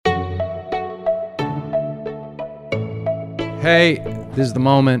Hey, this is the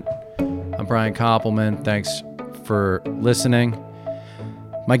moment. I'm Brian Koppelman. Thanks for listening.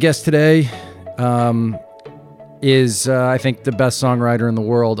 My guest today is, I think, the best songwriter in the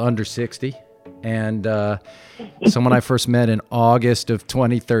world, under 60, and someone I first met in August of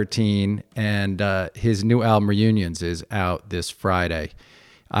 2013, and his new album, Reunions, is out this Friday.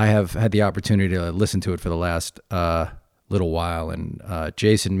 I have had the opportunity to listen to it for the last little while, and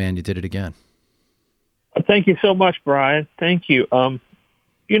Jason, man, you did it again. Thank you so much, Brian. Thank you.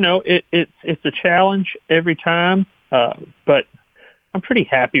 It's a challenge every time, but I'm pretty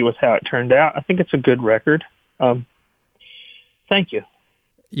happy with how it turned out. I think it's a good record. Thank you.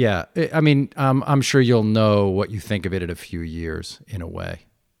 Yeah, I mean, I'm sure you'll know what you think of it in a few years, in a way.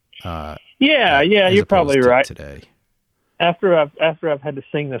 Yeah, you're probably right. Today, after I've had to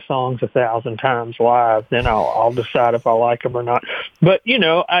sing the songs 1,000 times live, then I'll decide if I like them or not. But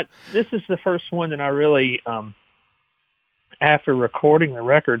this is the first one that I really, after recording the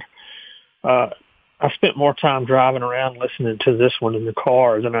record, I spent more time driving around listening to this one in the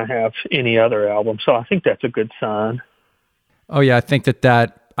car than I have any other album. So I think that's a good sign. Oh yeah, I think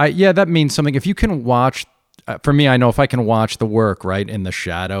that means something. If you can watch, for me, I know if I can watch the work right in the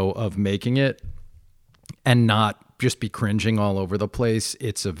shadow of making it, and not just be cringing all over the place,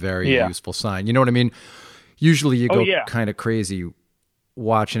 it's a very useful sign. You know what I mean? Usually you go kind of crazy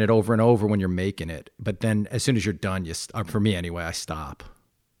watching it over and over when you're making it, but then as soon as you're done, for me anyway, I stop.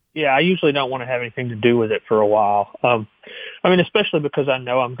 Yeah, I usually don't want to have anything to do with it for a while. Especially because I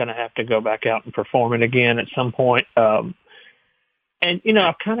know I'm going to have to go back out and perform it again at some point. And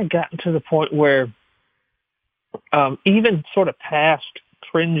I've kind of gotten to the point where even sort of past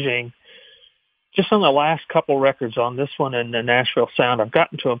cringing, just on the last couple records on this one and the Nashville Sound, I've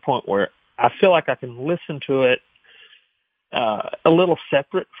gotten to a point where I feel like I can listen to it a little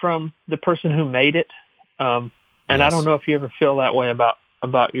separate from the person who made it. And I don't know if you ever feel that way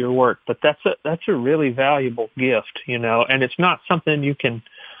about your work, but that's a really valuable gift, and it's not something you can,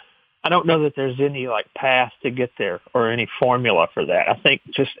 I don't know that there's any path to get there or any formula for that. I think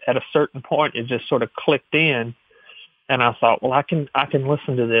just at a certain point, it just sort of clicked in. And I thought, well, I can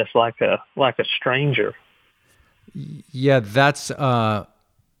listen to this like a stranger. Yeah, that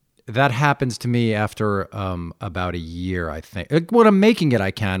happens to me after about a year, I think. When I'm making it,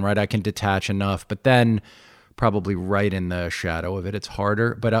 I can detach enough, but then probably right in the shadow of it, it's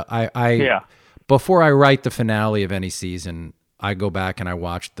harder. But before I write the finale of any season, I go back and I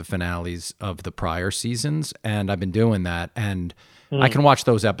watch the finales of the prior seasons, and I've been doing that, and I can watch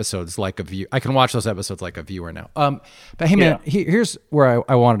those episodes like a viewer now. But hey, man, here's where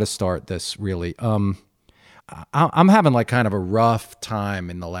I wanted to start this. Really, I'm having kind of a rough time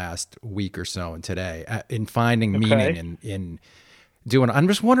in the last week or so, and today in finding meaning in doing. I'm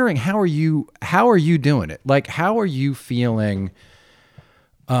just wondering, how are you doing it? How are you feeling?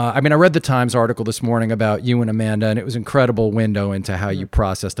 I read the Times article this morning about you and Amanda, and it was an incredible window into how you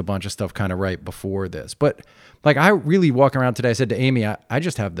processed a bunch of stuff kind of right before this. But I really walk around today, I said to Amy, I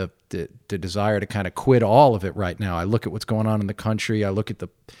just have the desire to kind of quit all of it right now. I look at what's going on in the country. I look at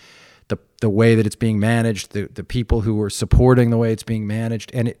the way that it's being managed, the people who are supporting the way it's being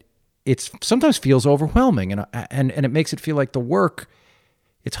managed, and it sometimes feels overwhelming, and it makes it feel like the work.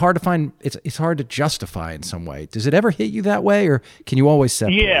 It's hard to find. It's hard to justify in some way. Does it ever hit you that way, or can you always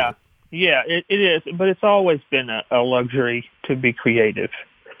separate? Yeah, it is. But it's always been a luxury to be creative,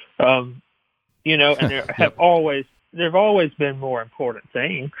 and there have always been more important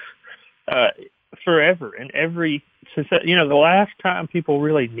things forever. And the last time people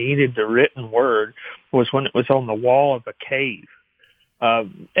really needed the written word was when it was on the wall of a cave.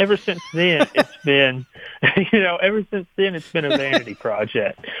 Ever since then, it's been, a vanity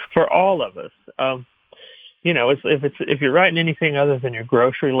project for all of us. If you're writing anything other than your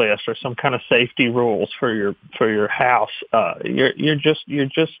grocery list or some kind of safety rules for your house, you're just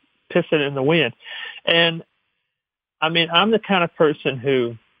pissing in the wind. And I'm the kind of person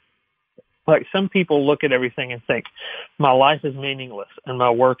who, some people look at everything and think my life is meaningless and my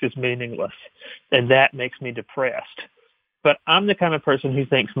work is meaningless, and that makes me depressed. But I'm the kind of person who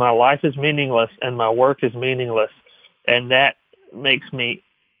thinks my life is meaningless and my work is meaningless, and that makes me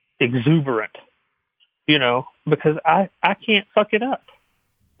exuberant, because I can't fuck it up.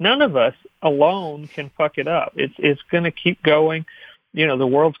 None of us alone can fuck it up. It's going to keep going. The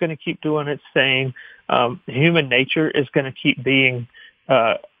world's going to keep doing its thing. Human nature is going to keep being,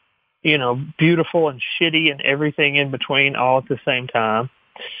 beautiful and shitty and everything in between all at the same time.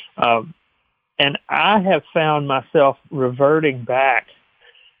 And I have found myself reverting back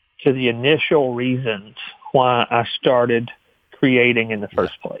to the initial reasons why I started creating in the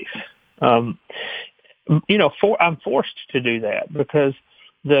first place. I'm forced to do that because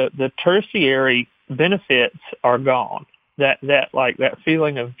the tertiary benefits are gone. That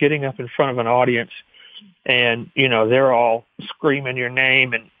feeling of getting up in front of an audience and, they're all screaming your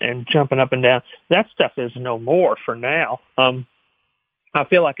name and jumping up and down. That stuff is no more for now. I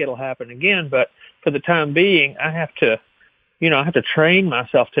feel like it'll happen again, but for the time being, I have to train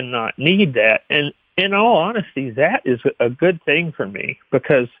myself to not need that. And in all honesty, that is a good thing for me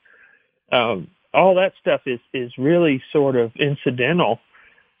because, all that stuff is really sort of incidental.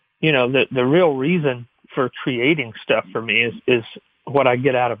 The real reason for creating stuff for me is what I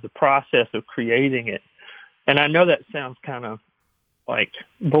get out of the process of creating it. And I know that sounds kind of like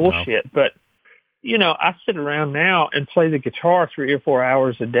bullshit, but I sit around now and play the guitar 3 or 4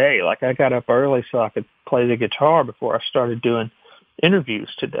 hours a day. Like I got up early so I could play the guitar before I started doing interviews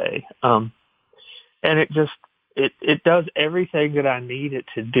today. And it does everything that I need it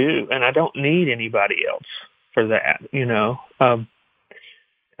to do. And I don't need anybody else for that.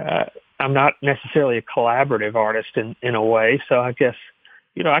 I'm not necessarily a collaborative artist in a way. So I guess,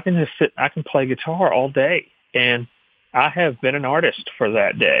 I can just I can play guitar all day, and I have been an artist for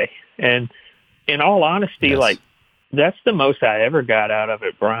that day. And in all honesty, Yes. that's the most I ever got out of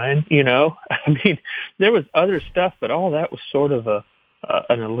it, Brian. I mean, there was other stuff, but all that was sort of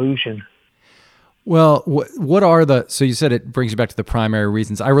an illusion. Well, what are so you said it brings you back to the primary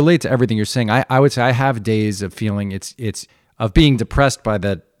reasons. I relate to everything you're saying. I would say I have days of feeling it's of being depressed by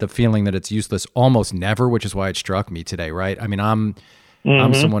the feeling that it's useless almost never, which is why it struck me today, right? I mean, I'm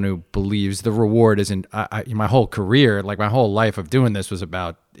someone who believes the reward isn't, my whole career, like my whole life of doing this was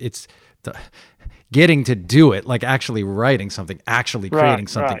about, getting to do it, like actually writing something, actually creating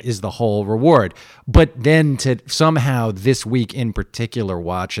something is the whole reward. But then to somehow this week in particular,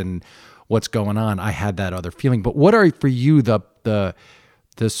 watching what's going on, I had that other feeling. But what are for you the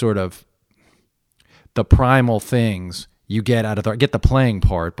sort of the primal things you get out of get the playing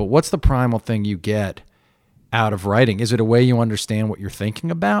part, but what's the primal thing you get out of writing? Is it a way you understand what you're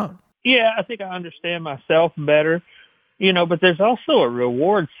thinking about? Yeah, I think I understand myself better, but there's also a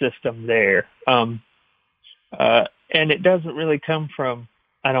reward system there. And it doesn't really come from,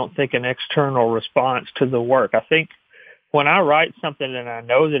 I don't think, an external response to the work. I think when I write something and I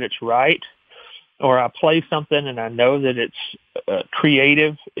know that it's right, or I play something and I know that it's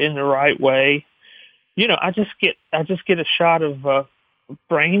creative in the right way, I just get a shot of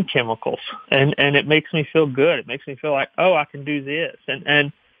brain chemicals, and it makes me feel good. It makes me feel like, oh, I can do this.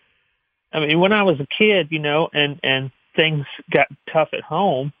 And I mean, when I was a kid, and things got tough at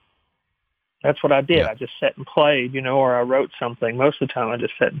home, that's what I did. Yeah. I just sat and played, or I wrote something. Most of the time I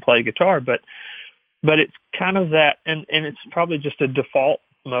just sat and played guitar, but it's kind of that, and it's probably just a default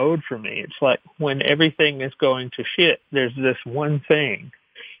mode for me. It's like when everything is going to shit, there's this one thing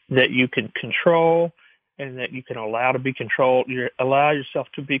that you can control and that you can allow to be controlled. You allow yourself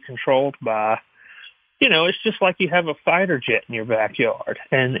to be controlled by, it's just like you have a fighter jet in your backyard.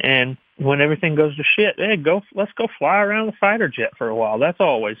 And when everything goes to shit, hey, let's go fly around the fighter jet for a while. That's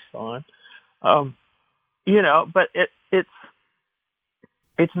always fun. But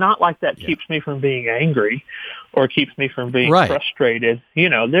it's not like that keeps me from being angry or keeps me from being frustrated.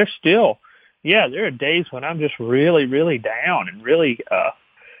 There's still, there are days when I'm just really, really down and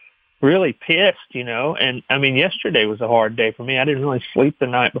really pissed, and I mean, yesterday was a hard day for me. I didn't really sleep the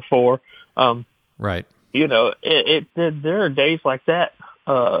night before. Right. There are days like that,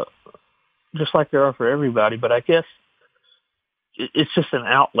 just like there are for everybody, but I guess it's just an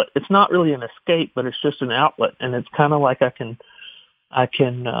outlet. It's not really an escape, but it's just an outlet. And it's kind of like I can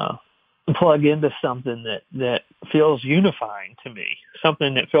plug into something that feels unifying to me,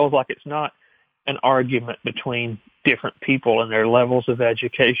 something that feels like it's not an argument between different people and their levels of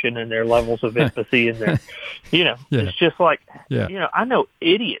education and their levels of empathy and their, it's just like, I know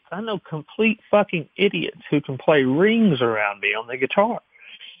idiots. I know complete fucking idiots who can play rings around me on the guitar.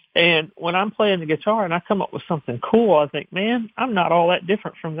 And when I'm playing the guitar and I come up with something cool, I think, man, I'm not all that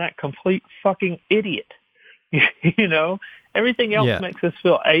different from that complete fucking idiot. Everything else makes us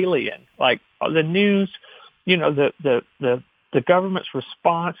feel alien. Like the news, the government's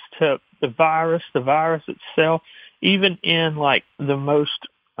response to the virus itself, even in like the most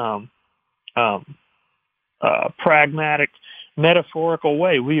pragmatic, metaphorical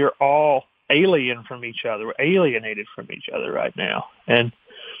way, we are all alien from each other. We're alienated from each other right now. And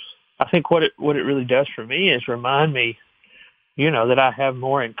I think what it really does for me is remind me, that I have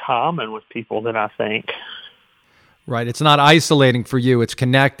more in common with people than I think. Right. It's not isolating for you. It's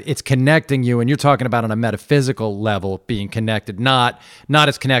connecting you. And you're talking about on a metaphysical level being connected, not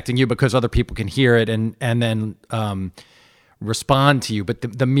as connecting you because other people can hear it and then respond to you, but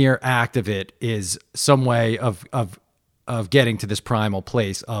the mere act of it is some way of getting to this primal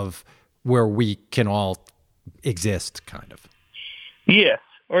place of where we can all exist, kind of. Yes,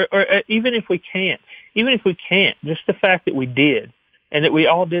 or even if we can't, just the fact that we did, and that we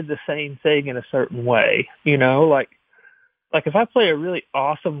all did the same thing in a certain way, like if I play a really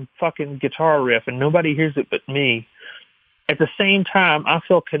awesome fucking guitar riff and nobody hears it but me, at the same time I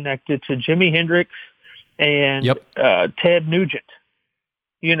feel connected to Jimi Hendrix and Ted Nugent,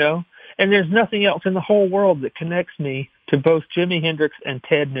 and there's nothing else in the whole world that connects me to both Jimi Hendrix and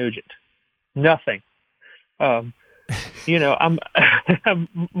Ted Nugent. Nothing. I'm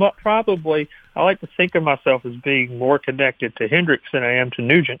probably, I like to think of myself as being more connected to Hendrix than I am to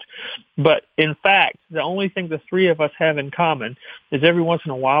Nugent. But in fact, the only thing the three of us have in common is every once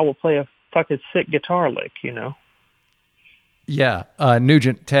in a while we'll play a fucking sick guitar lick, Yeah.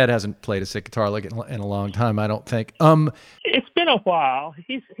 Ted hasn't played a sick guitar lick in a long time, I don't think. It's been a while.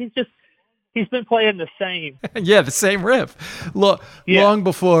 He's been playing the same. Yeah, the same riff. Long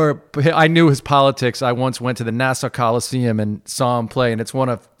before I knew his politics, I once went to the Nassau Coliseum and saw him play, and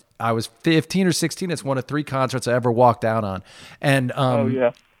I was 15 or 16. It's one of 3 concerts I ever walked out on. And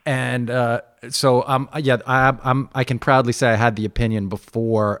so I can proudly say I had the opinion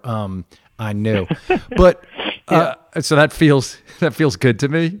before I knew. But so that feels good to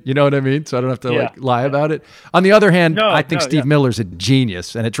me. You know what I mean? So I don't have to lie about it. On the other hand, I think Steve Miller's a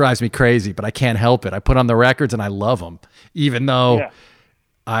genius, and it drives me crazy, but I can't help it. I put on the records and I love them, even though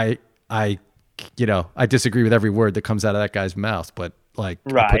I disagree with every word that comes out of that guy's mouth. But I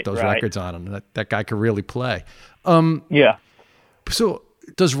put those records on, and that guy could really play. So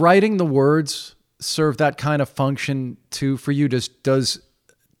does writing the words serve that kind of function too for you? Does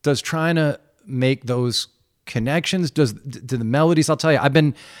trying to make those connections, do the melodies? I'll tell you, I've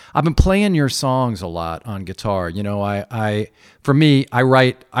been playing your songs a lot on guitar. For me, I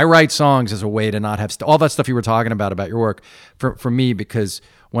write songs as a way to not have all that stuff you were talking about your work for me, because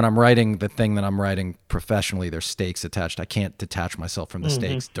when I'm writing the thing that I'm writing professionally, there's stakes attached. I can't detach myself from the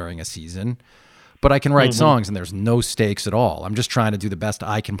stakes during a season, but I can write songs and there's no stakes at all. I'm just trying to do the best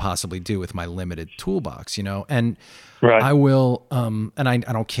I can possibly do with my limited toolbox, and I will, and I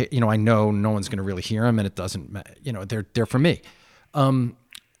don't care, I know no one's going to really hear them, and it doesn't, they're for me.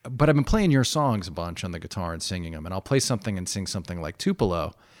 But I've been playing your songs a bunch on the guitar and singing them, and I'll play something and sing something like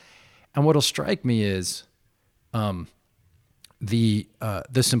Tupelo. And what'll strike me is, the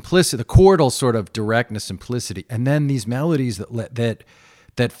simplicity, the chordal sort of directness, simplicity, and then these melodies that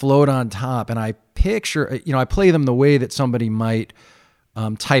float on top. And I picture, I play them the way that somebody might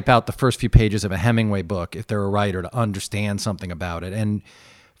type out the first few pages of a Hemingway book if they're a writer, to understand something about it. And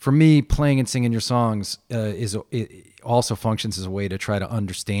for me, playing and singing your songs it also functions as a way to try to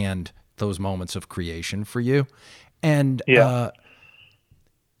understand those moments of creation for you. And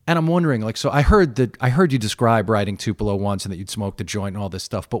and I'm wondering, so I heard you describe writing Tupelo once, and that you'd smoked a joint and all this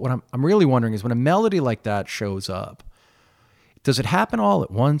stuff. But what I'm really wondering is, when a melody like that shows up, does it happen all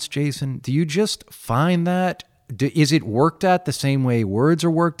at once, Jason? Do you just find that? Is it worked at the same way words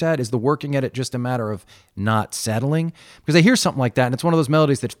are worked at? Is the working at it just a matter of not settling? Because I hear something like that, and it's one of those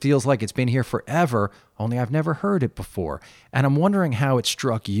melodies that feels like it's been here forever, only I've never heard it before. And I'm wondering how it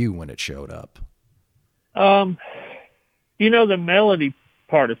struck you when it showed up. The melody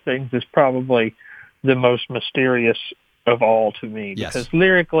part of things is probably the most mysterious of all to me. Yes. Because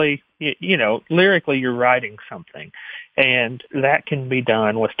lyrically you're writing something, and that can be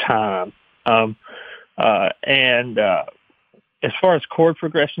done with time. And as far as chord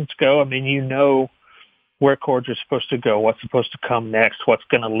progressions go, where chords are supposed to go, what's supposed to come next, what's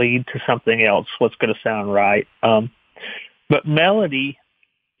going to lead to something else, what's going to sound right. But melody,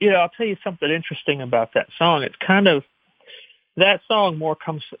 I'll tell you something interesting about that song. It's kind of, that song more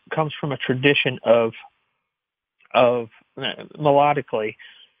comes from a tradition of melodically,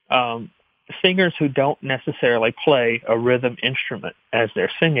 singers who don't necessarily play a rhythm instrument as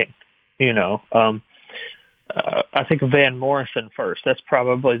they're singing. I think of Van Morrison first. That's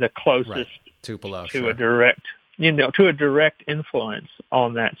probably the closest Tupelo, to a direct influence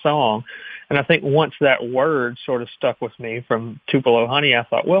on that song. And I think once that word sort of stuck with me from Tupelo Honey, I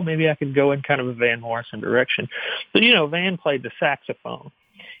thought, well, maybe I could go in kind of a Van Morrison direction. But Van played the saxophone,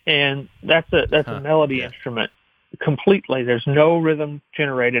 and that's a melody instrument completely. There's no rhythm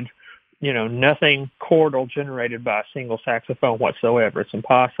generated, nothing chordal generated by a single saxophone whatsoever. It's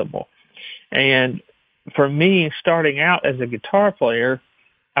impossible. And for me, starting out as a guitar player,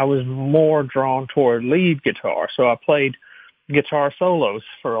 I was more drawn toward lead guitar. So I played guitar solos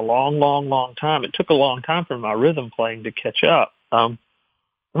for a long, long, long time. It took a long time for my rhythm playing to catch up,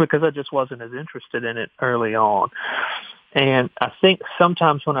 because I just wasn't as interested in it early on. And I think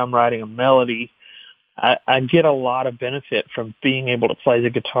sometimes when I'm writing a melody, I get a lot of benefit from being able to play the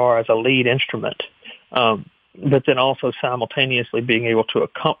guitar as a lead instrument, but then also simultaneously being able to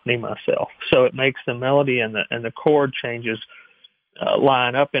accompany myself. So it makes the melody and the chord changes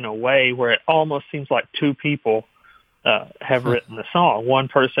line up in a way where it almost seems like two people have written the song. One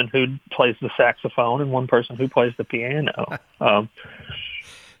person who plays the saxophone and one person who plays the piano. So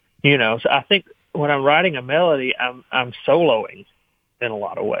I think when I'm writing a melody, I'm soloing in a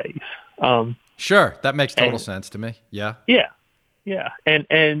lot of ways. Sure, that makes total sense to me. Yeah. Yeah.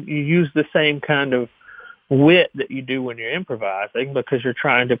 And you use the same kind of wit that you do when you're improvising, because you're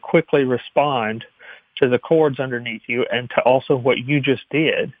trying to quickly respond to the chords underneath you and to also what you just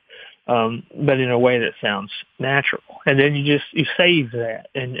did, but in a way that sounds natural. And then you save that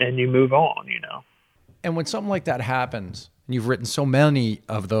and you move on, And when something like that happens, and you've written so many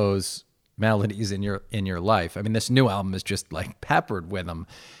of those melodies in your life, I mean, this new album is just like peppered with them.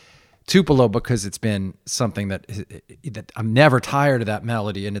 Tupelo, because it's been something that I'm never tired of that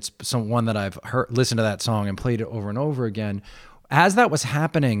melody, and it's one that I've listened to that song and played it over and over again. As that was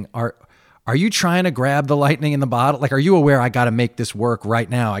happening, are you trying to grab the lightning in the bottle? Like, are you aware, I got to make this work right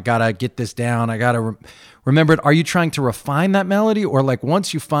now? I got to get this down. I got to remember it. Are you trying to refine that melody? Or like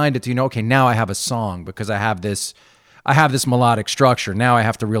once you find it, okay, now I have a song because I have this melodic structure. Now I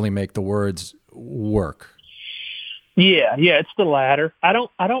have to really make the words work. Yeah, it's the latter. I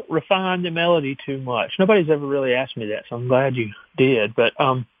don't refine the melody too much. Nobody's ever really asked me that, so I'm glad you did. But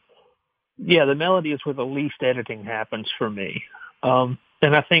the melody is where the least editing happens for me. And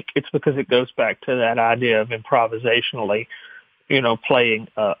I think it's because it goes back to that idea of improvisationally, playing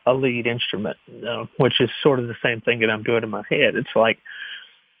a lead instrument, which is sort of the same thing that I'm doing in my head. It's like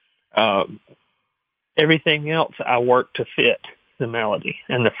everything else I work to fit the melody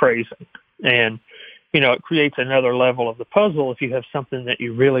and the phrasing. And it creates another level of the puzzle if you have something that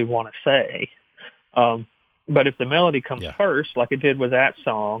you really want to say. But if the melody comes first, like it did with that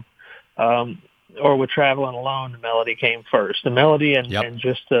song, or with Traveling Alone, the melody came first. The melody and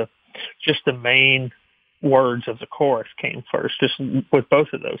just the main words of the chorus came first, just with both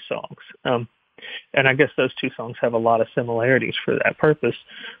of those songs. And I guess those two songs have a lot of similarities for that purpose.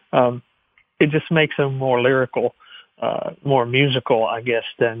 It just makes them more lyrical, more musical, I guess,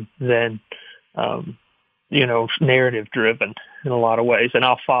 than narrative driven in a lot of ways. And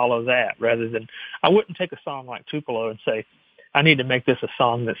I'll follow that rather than, I wouldn't take a song like Tupelo and say, I need to make this a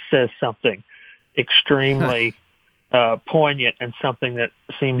song that says something extremely poignant and something that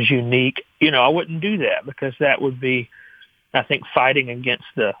seems unique. I wouldn't do that, because that would be, I think, fighting against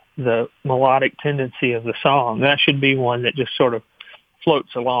the melodic tendency of the song. That should be one that just sort of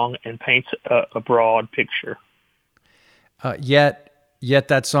floats along and paints a broad picture. Yet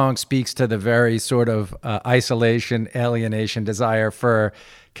that song speaks to the very sort of isolation, alienation, desire for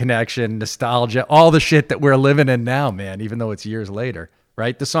connection, nostalgia, all the shit that we're living in now, man, even though it's years later,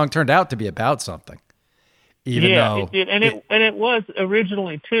 right? The song turned out to be about something. It did. And it was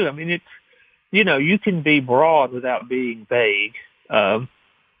originally too. I mean, it's, you can be broad without being vague,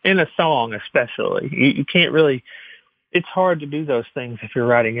 in a song especially. You can't really, it's hard to do those things if you're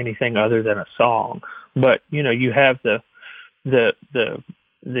writing anything other than a song. But, you have the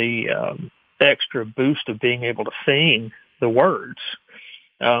extra boost of being able to sing the words.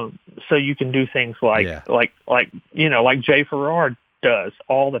 So you can do things like Jay Farrar does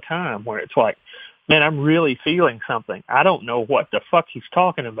all the time, where it's like, man, I'm really feeling something. I don't know what the fuck he's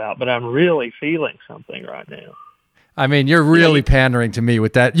talking about, but I'm really feeling something right now. I mean, you're really pandering to me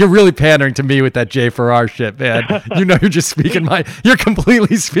with that. You're really pandering to me with that Jay Farrar shit, man. You're just speaking you're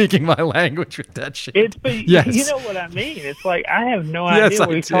completely speaking my language with that shit. Yes. You know what I mean? It's like, I have no idea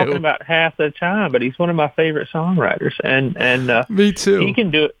what he's talking about half the time, but he's one of my favorite songwriters. And me too. He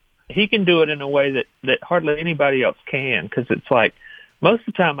can do it in a way that hardly anybody else can, because it's like, most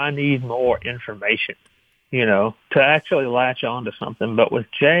of the time I need more information, to actually latch on to something. But with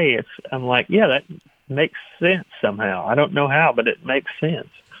Jay, I'm like, yeah, that makes sense somehow. I don't know how, but it makes sense.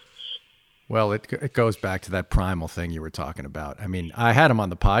 Well, it goes back to that primal thing you were talking about. I mean, I had him on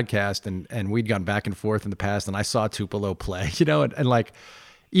the podcast, and we'd gone back and forth in the past, and I saw Tupelo play, and like,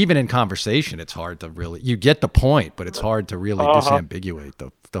 even in conversation, it's hard to really, you get the point, but it's hard to really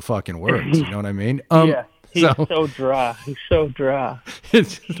disambiguate the fucking words. You know what I mean? Yeah. He's so dry. He's so dry.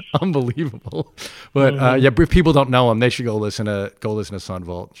 It's just unbelievable. But if people don't know him, they should go listen to Sun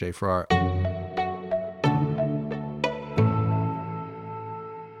Volt, Jay Farrar.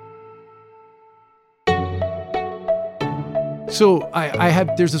 So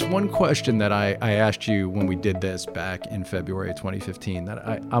there's this one question that I asked you when we did this back in February of 2015 that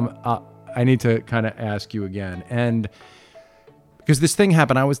I need to kind of ask you again. And because this thing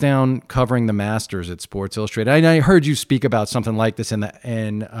happened. I was down covering the Masters at Sports Illustrated. I heard you speak about something like this in that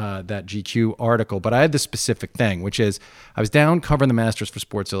GQ article, but I had this specific thing, which is I was down covering the Masters for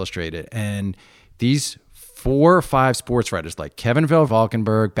Sports Illustrated, and these 4 or 5 sports writers like Kevin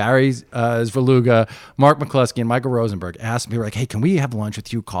Valkenburg, Barry Zvaluga, Mark McCluskey, and Michael Rosenberg asked me, like, hey, can we have lunch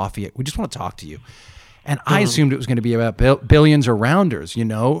with you, coffee? We just want to talk to you. And I assumed it was going to be about billions or rounders,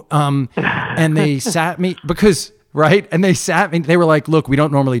 and they sat me because, right? And they sat me, they were like, look, we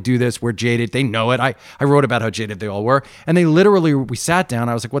don't normally do this. We're jaded. They know it. I wrote about how jaded they all were. And they literally, we sat down.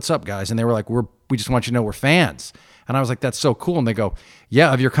 I was like, what's up, guys? And they were like, we just want you to know we're fans. And I was like, that's so cool. And they go,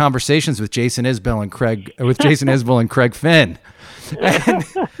 yeah, of your conversations with Jason Isbell and Craig Finn. And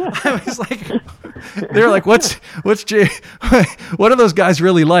I was like, they're like, what are those guys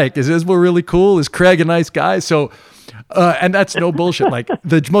really like? Is Isbell really cool? Is Craig a nice guy? So, and that's no bullshit. Like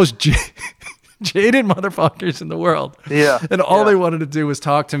the most jaded motherfuckers in the world. Yeah. And all they wanted to do was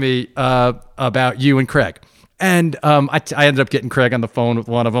talk to me about you and Craig. And I ended up getting Craig on the phone with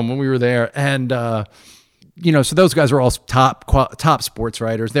one of them when we were there. And, so those guys are all top sports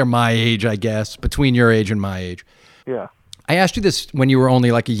writers. They're my age, I guess, between your age and my age. Yeah. I asked you this when you were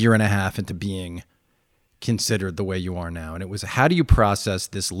only like a year and a half into being considered the way you are now. And it was, how do you process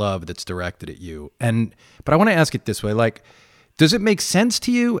this love that's directed at you? But I want to ask it this way, like, does it make sense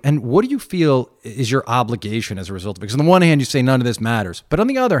to you? And what do you feel is your obligation as a result of it? Because on the one hand, you say none of this matters. But on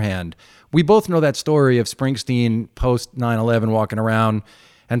the other hand, we both know that story of Springsteen post 9/11 walking around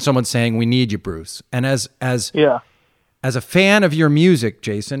and someone saying, we need you, Bruce. And as a fan of your music,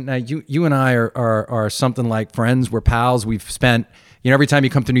 Jason, now you and I are something like friends. We're pals. We've spent, every time you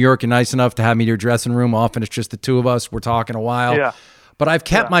come to New York, you're nice enough to have me to your dressing room. Often it's just the two of us. We're talking a while. Yeah. But I've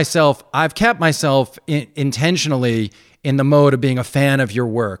kept myself intentionally in the mode of being a fan of your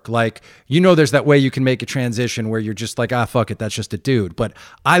work. Like, there's that way you can make a transition where you're just like, fuck it, that's just a dude. But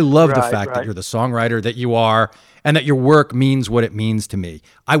I love the fact that you're the songwriter that you are and that your work means what it means to me.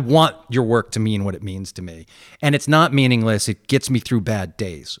 I want your work to mean what it means to me. And it's not meaningless. It gets me through bad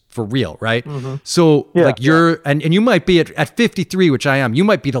days, for real, right? Mm-hmm. So and you might be at 53, which I am, you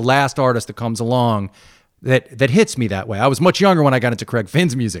might be the last artist that comes along that hits me that way. I was much younger when I got into Craig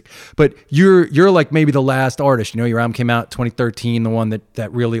Finn's music, but you're like maybe the last artist. Your album came out 2013, the one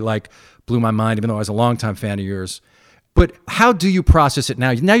that really like blew my mind, even though I was a longtime fan of yours. But how do you process it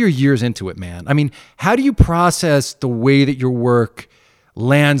now? Now you're years into it, man. I mean, how do you process the way that your work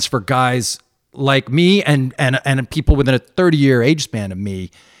lands for guys like me and people within a 30-year age span of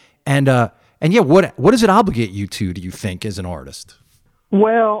me? And what does it obligate you to, do you think, as an artist?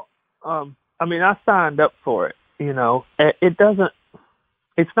 Well, I signed up for it,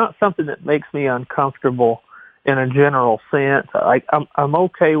 it's not something that makes me uncomfortable in a general sense. Like I'm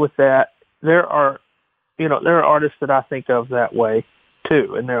okay with that. There are artists that I think of that way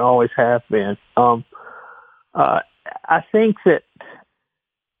too, and there always have been. I think that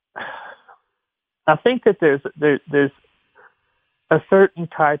there's a certain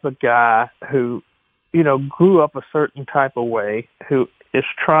type of guy who, grew up a certain type of way, who is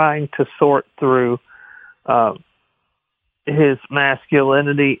trying to sort through his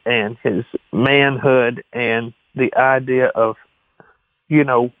masculinity and his manhood and the idea of,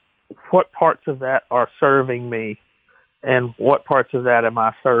 what parts of that are serving me and what parts of that am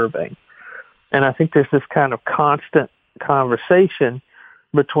I serving. And I think there's this kind of constant conversation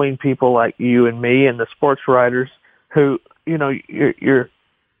between people like you and me and the sports writers who, you're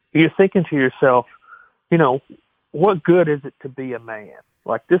thinking to yourself, what good is it to be a man?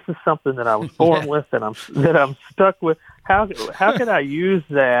 Like, this is something that I was born with and I'm stuck with. How can I use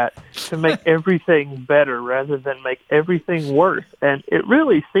that to make everything better rather than make everything worse? And it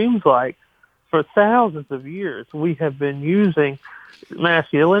really seems like for thousands of years we have been using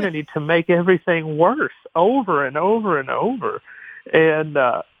masculinity to make everything worse over and over and over. And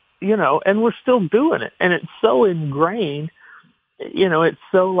and we're still doing it. And it's so ingrained, it's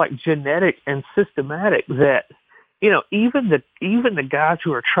so like genetic and systematic that even the guys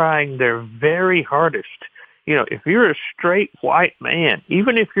who are trying their very hardest, if you're a straight white man,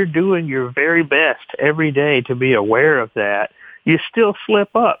 even if you're doing your very best every day to be aware of that, you still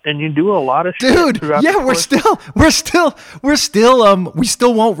slip up and you do a lot of shit. Dude, yeah, we still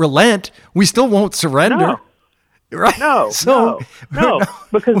won't relent. We still won't surrender. No. Right? No,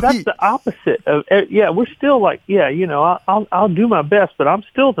 because that's the opposite of. We're still like, I'll do my best, but I'm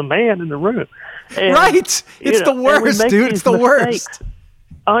still the man in the room. And, right? It's the worst, dude. It's the worst.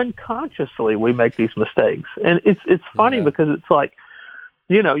 Unconsciously, we make these mistakes, and it's funny because it's like,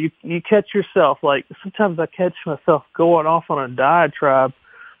 you catch yourself, like sometimes I catch myself going off on a diatribe,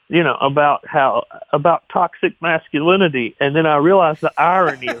 about toxic masculinity, and then I realized the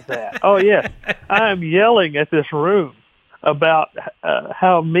irony of that. Oh yes, I am yelling at this room about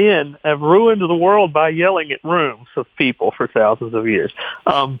how men have ruined the world by yelling at rooms of people for thousands of years.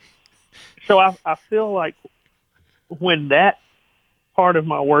 So I feel like when that part of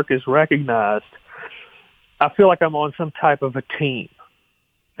my work is recognized, I feel like I'm on some type of a team.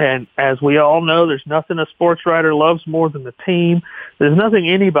 And as we all know, there's nothing a sports writer loves more than the team. There's nothing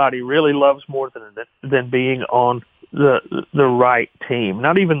anybody really loves more than being on the right team.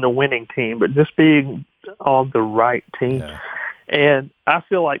 Not even the winning team, but just being on the right team. Yeah. And I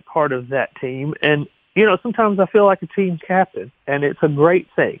feel like part of that team. And, sometimes I feel like a team captain, and it's a great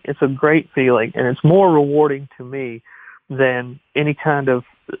thing. It's a great feeling, and it's more rewarding to me than any kind of,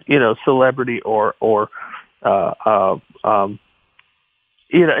 celebrity or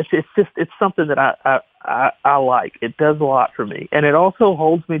it's something that I like. It does a lot for me, and it also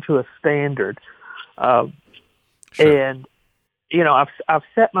holds me to a standard. Sure. And I've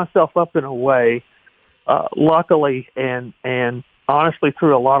set myself up in a way, luckily, and honestly,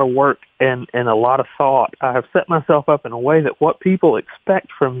 through a lot of work and a lot of thought, I have set myself up in a way that what people expect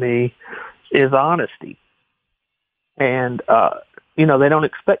from me is honesty, and they don't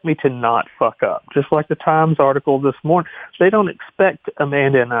expect me to not fuck up. Just like the Times article this morning, they don't expect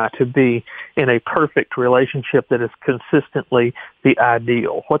Amanda and I to be in a perfect relationship that is consistently the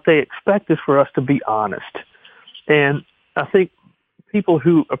ideal. What they expect is for us to be honest. And I think people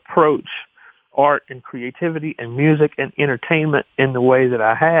who approach art and creativity and music and entertainment in the way that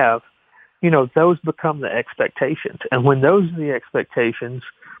I have, those become the expectations. And when those are the expectations,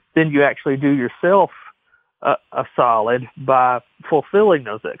 then you actually do yourself a solid by fulfilling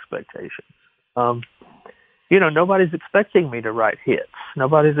those expectations. Nobody's expecting me to write hits.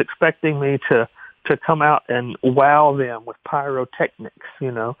 Nobody's expecting me to come out and wow them with pyrotechnics.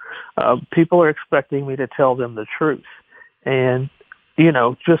 People are expecting me to tell them the truth, and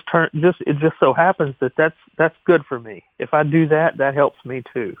it just so happens that that's good for me. If I do that, that helps me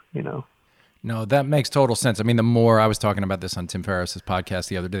too. No, that makes total sense. I mean, the more I was talking about this on Tim Ferriss's podcast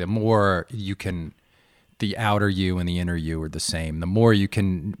the other day, the more you can. The outer you and the inner you are the same. The more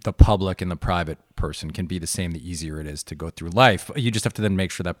the public and the private person can be the same, the easier it is to go through life. You just have to then make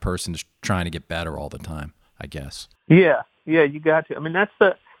sure that person is trying to get better all the time, I guess. Yeah, you got to. I mean, that's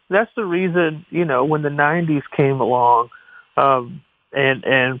the reason, when the 90s came along, and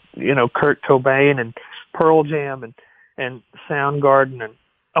Kurt Cobain and Pearl Jam and Soundgarden and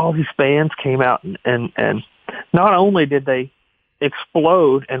all these bands came out and not only did they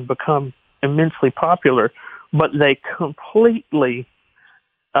explode and become immensely popular, but they completely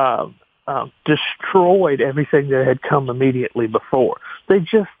destroyed everything that had come immediately before. It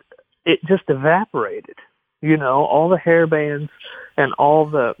just evaporated. All the hair bands and all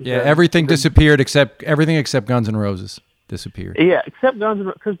the everything disappeared except Guns N' Roses disappeared. Yeah, except Guns N'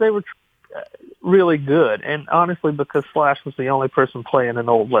 Roses, because they were really good, and honestly, because Slash was the only person playing an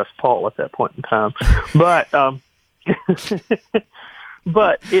old Les Paul at that point in time, but.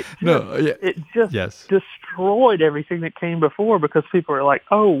 But it just destroyed everything that came before, because people are like,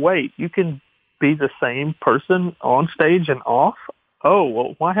 oh, wait, you can be the same person on stage and off? Oh,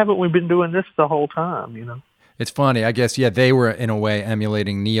 well, why haven't we been doing this the whole time, It's funny. I guess, they were in a way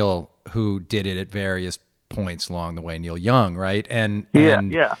emulating Neil, who did it at various points along the way, Neil Young, right?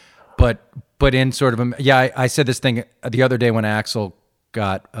 Yeah. But in sort of, I said this thing the other day when Axl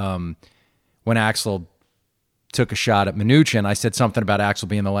took a shot at Mnuchin. I said something about Axl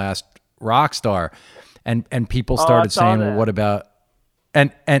being the last rock star, and people started saying, "Well, what about?"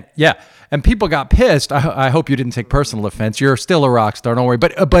 And people got pissed. I hope you didn't take personal offense. You're still a rock star, don't worry.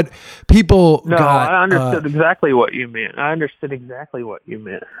 But people I understood exactly what you meant.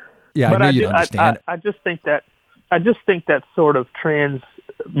 Yeah, but I knew you'd understand. I just think that sort of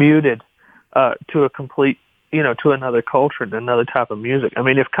transmuted to a complete, to another culture and another type of music. I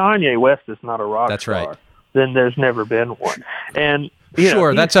mean, if Kanye West is not a rock star, right, then there's never been one. And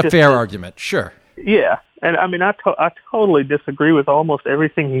sure, that's a fair argument. Sure. Yeah, and I mean, I totally disagree with almost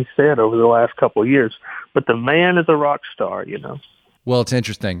everything he said over the last couple of years. But the man is a rock star, Well, it's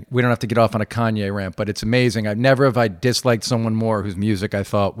interesting. We don't have to get off on a Kanye rant, but it's amazing. Never have I disliked someone more whose music I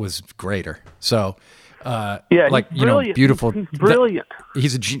thought was greater. So, beautiful. He's brilliant.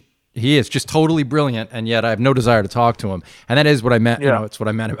 He is just totally brilliant, and yet I have no desire to talk to him. And that is what I meant. Yeah. It's what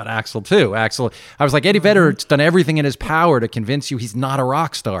I meant about Axl too. Axl, I was like, Eddie Vedder's done everything in his power to convince you he's not a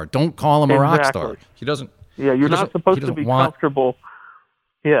rock star. Don't call him a rock star. He doesn't. Yeah, you're not supposed to be comfortable.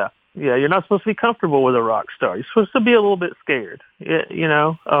 Yeah, Yeah, you're not supposed to be comfortable with a rock star. You're supposed to be a little bit scared. You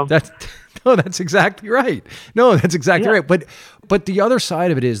know. That's no, that's exactly right. No, that's exactly Yeah. right. But the other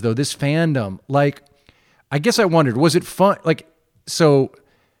side of it is though, this fandom, like, I guess I wondered, was it fun? Like, so,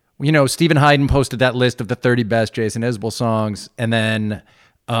 you know, Stephen Hayden posted that list of the 30 best Jason Isbell songs, and then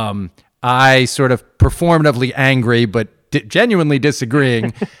I sort of performatively angry but genuinely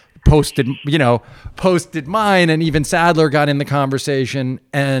disagreeing posted mine, and even Sadler got in the conversation,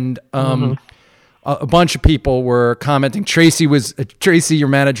 and a bunch of people were commenting. Tracy, your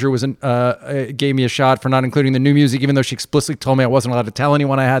manager, gave me a shot for not including the new music, even though she explicitly told me I wasn't allowed to tell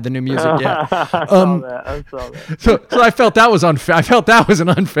anyone I had the new music yet. I saw that. So I felt that was unfair. I felt that was an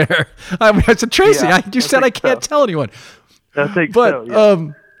unfair. I said, Tracy, you said I can't tell anyone. I think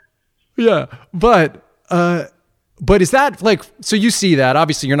so. Yeah. But is that like, so you see that,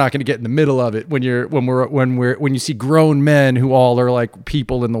 obviously you're not going to get in the middle of it when you see grown men who all are like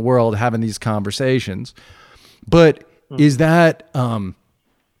people in the world having these conversations. But is that,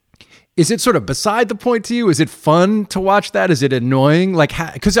 is it sort of beside the point to you? Is it fun to watch that? Is it annoying? Like,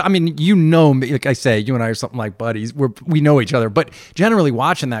 cause I mean, you know me, like I say, you and I are something like buddies, we know each other, but generally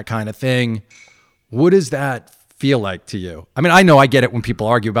watching that kind of thing, what does that feel like to you? I mean, I know I get it when people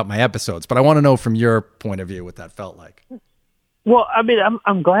argue about my episodes, but I want to know from your point of view what that felt like. Well, I mean,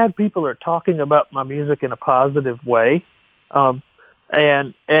 I'm glad people are talking about my music in a positive way, and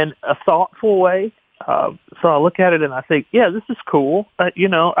a thoughtful way. So I look at it and I think, yeah, this is cool. You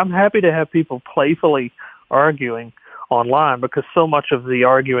know, I'm happy to have people playfully arguing online, because so much of the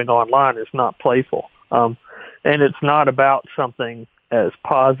arguing online is not playful, and it's not about something as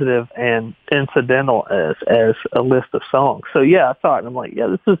positive and incidental as a list of songs. So yeah, I thought, I'm like,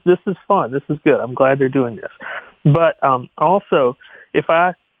 yeah, this is fun. This is good. I'm glad they're doing this. But also, if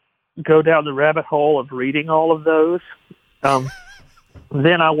I go down the rabbit hole of reading all of those,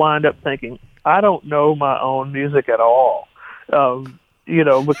 then I wind up thinking, I don't know my own music at all. You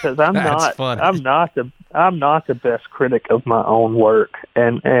know, because I'm not the best critic of my own work,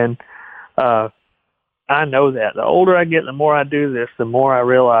 and I know that. The older I get, the more I do this, the more I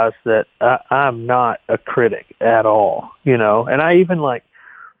realize that I'm not a critic at all, you know. And I even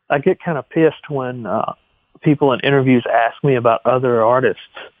I get kind of pissed when people in interviews ask me about other artists,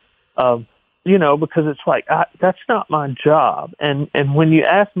 you know, because it's like, that's not my job. And when you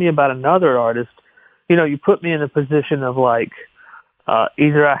ask me about another artist, you know, you put me in a position of like,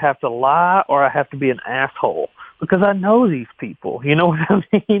 either I have to lie or I have to be an asshole, because I know these people, you know what I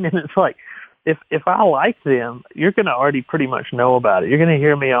mean? And it's like, if I like them, you're going to already pretty much know about it. You're going to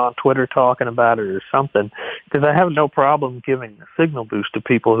hear me on Twitter talking about it or something, because I have no problem giving a signal boost to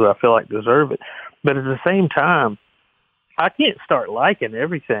people who I feel like deserve it. But at the same time, I can't start liking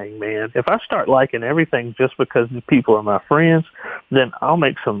everything, man. If I start liking everything just because the people are my friends, then I'll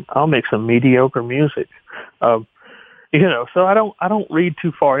make some mediocre music. You know, so I don't read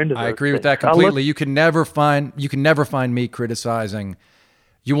too far into those I agree things. with that completely. You can never find me criticizing.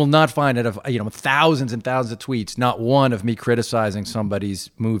 You will not find it of, you know, thousands and thousands of tweets, not one of me criticizing somebody's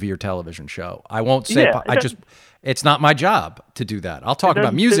movie or television show. I won't say, it's not my job to do that. I'll talk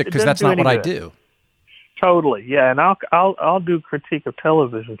about music because that's not what I do. Totally. Yeah. And I'll do critique of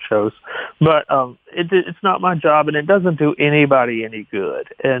television shows, but, it's not my job, and it doesn't do anybody any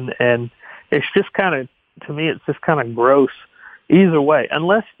good. And it's just kind of, to me, it's just kind of gross either way,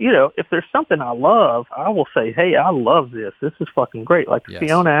 unless, you know, if there's something I love, I will say, hey, I love this. This is fucking great. Like the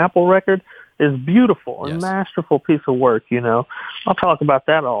Fiona Apple record is beautiful and masterful piece of work, you know. I'll talk about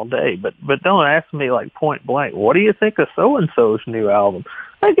that all day, but don't ask me like point blank, what do you think of so-and-so's new album?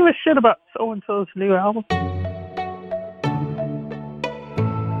 I don't give a shit about so-and-so's new album.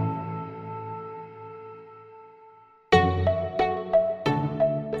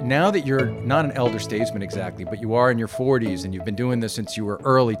 Now that you're not an elder statesman exactly, but you are in your 40s and you've been doing this since you were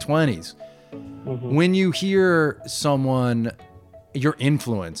early 20s, when you hear someone, your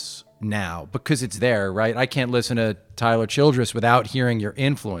influence now, because it's there, right? I can't listen to Tyler Childress without hearing your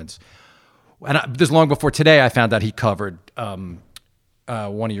influence. And this long before today, I found out he covered one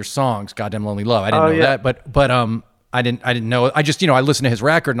of your songs, "Goddamn Lonely Love." I didn't know that, but I didn't know. I just, you know, I listened to his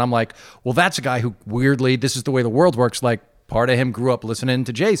record and I'm like, well, that's a guy who weirdly, this is the way the world works. Like, part of him grew up listening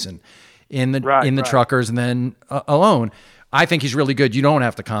to Jason in the Truckers and then Alone. I think he's really good. You don't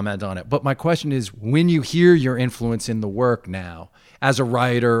have to comment on it. But my question is, when you hear your influence in the work now, as a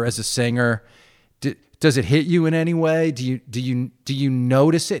writer, as a singer, does it hit you in any way? Do you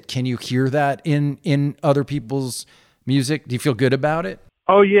notice it? Can you hear that in other people's music? Do you feel good about it?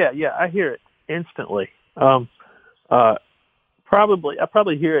 Oh yeah, I hear it instantly. I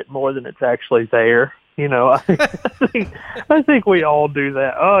probably hear it more than it's actually there. I think we all do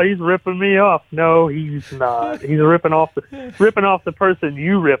that. Oh, he's ripping me off. No, he's not. He's ripping off the person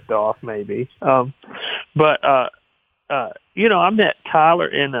you ripped off, maybe. But I met Tyler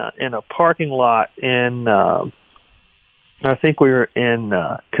in a parking lot in I think we were in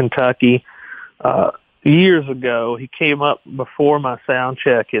Kentucky years ago. He came up before my sound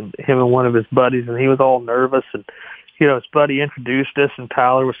check, and him and one of his buddies, and he was all nervous, and his buddy introduced us, and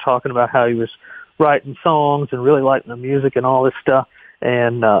Tyler was talking about how he was writing songs and really liking the music and all this stuff.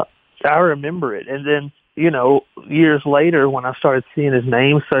 And I remember it. And then, years later, when I started seeing his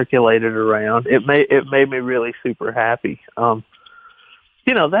name circulated around, it made me really super happy. I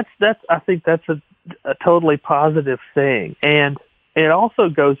think that's a totally positive thing. And it also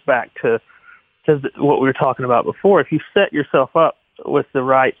goes back to what we were talking about before. If you set yourself up with the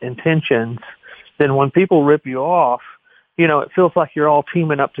right intentions, then when people rip you off, it feels like you're all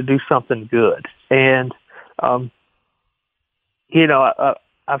teaming up to do something good. And,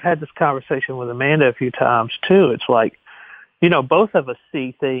 I've had this conversation with Amanda a few times too. It's like, both of us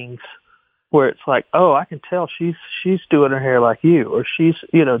see things where it's like, oh, I can tell she's doing her hair like you, or she's,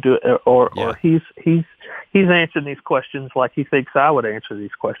 or he's answering these questions like he thinks I would answer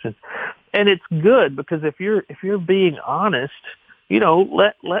these questions. And it's good because if you're being honest,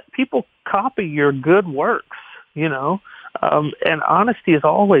 let people copy your good works, and honesty is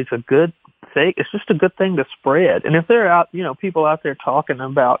always a good thing. It's just a good thing to spread. And if there are people out there talking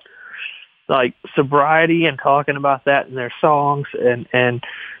about like sobriety and talking about that in their songs and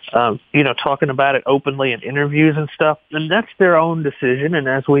talking about it openly in interviews and stuff, then that's their own decision. And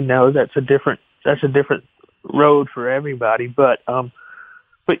as we know, that's a different road for everybody. But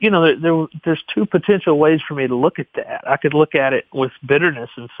there's two potential ways for me to look at that. I could look at it with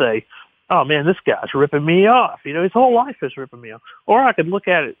bitterness and say, oh man, this guy's ripping me off. His whole life is ripping me off. Or I could look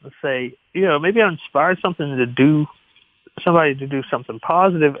at it and say, maybe I inspired somebody to do something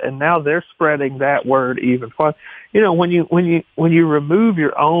positive, and now they're spreading that word even farther. When you remove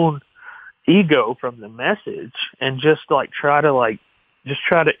your own ego from the message and just try to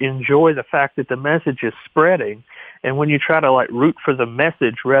enjoy the fact that the message is spreading, and when you try to root for the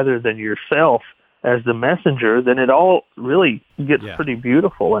message rather than yourself as the messenger, then it all really gets pretty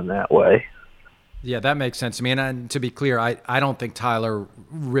beautiful in that way. Yeah, that makes sense to me. And to be clear, I don't think Tyler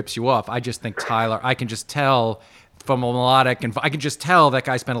rips you off. I just think I can just tell from a melodic, and I can just tell that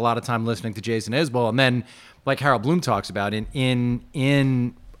guy spent a lot of time listening to Jason Isbell. And then, like Harold Bloom talks about, in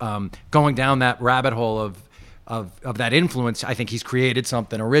going down that rabbit hole of that influence, I think he's created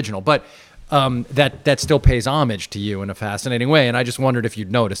something original. But that still pays homage to you in a fascinating way, and I just wondered if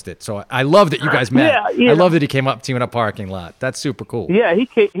you'd noticed it. So I love that you guys met. I love that he came up to you in a parking lot. That's super cool. Yeah, he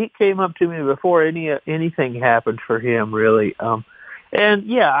came up to me before anything happened for him, really. And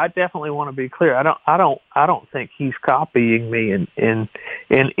yeah, I definitely want to be clear. I don't think he's copying me in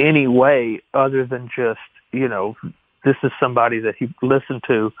any way other than just this is somebody that he listened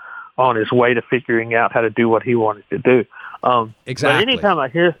to on his way to figuring out how to do what he wanted to do. Exactly.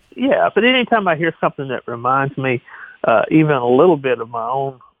 But anytime I hear something that reminds me even a little bit of my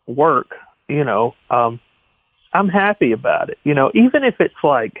own work, I'm happy about it. Even if it's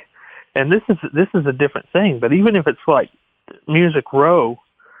like, and this is a different thing, but even if it's like Music Row,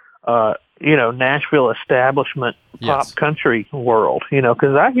 Nashville establishment pop country world,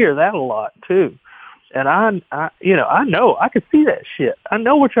 because I hear that a lot too. And I know I can see that shit. I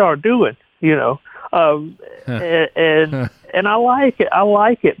know what y'all are doing, and I like it. I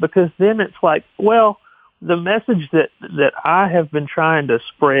like it because then it's like, well, the message that I have been trying to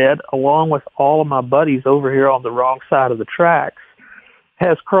spread, along with all of my buddies over here on the wrong side of the tracks,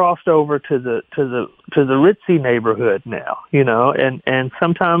 has crossed over to the ritzy neighborhood now, and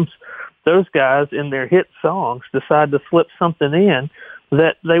sometimes those guys in their hit songs decide to slip something in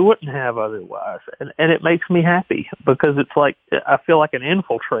that they wouldn't have otherwise. And it makes me happy because it's like, I feel like an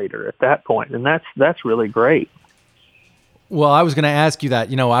infiltrator at that point, and that's really great. Well, I was going to ask you that.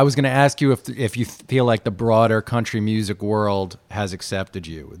 I was going to ask you if you feel like the broader country music world has accepted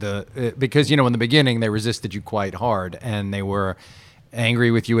you. Because in the beginning they resisted you quite hard, and they were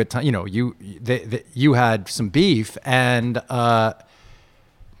angry with you at times. You had some beef, and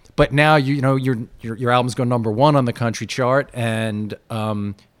but now your album's going number one on the country chart, and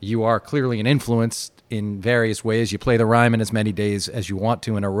you are clearly an influence in various ways. You play the rhyme in as many days as you want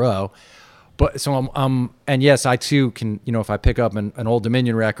to in a row. But so and yes, I too can, if I pick up an Old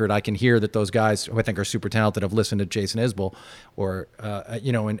Dominion record, I can hear that those guys who I think are super talented have listened to Jason Isbell, or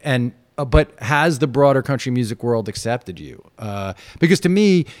but has the broader country music world accepted you? Because to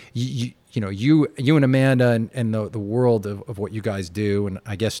me, you and Amanda and the world of what you guys do, and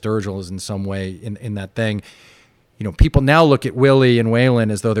I guess Sturgill is in some way in that thing. People now look at Willie and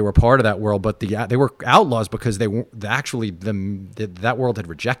Waylon as though they were part of that world, but they were outlaws because they were actually that world had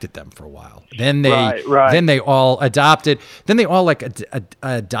rejected them for a while. Then they all adopted. Then they all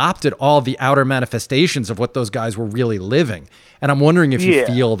adopted all the outer manifestations of what those guys were really living. And I'm wondering if you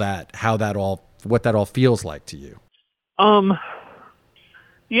feel that, what that all feels like to you. I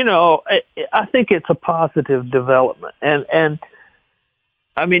think it's a positive development, and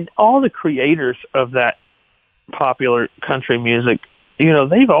I mean all the creators of that popular country music,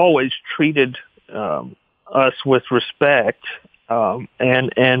 they've always treated us with respect, and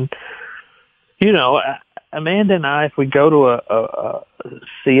Amanda and I, if we go to a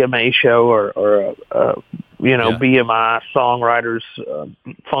CMA show or a BMI songwriters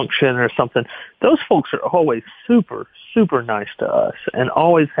function or something, those folks are always super, super nice to us and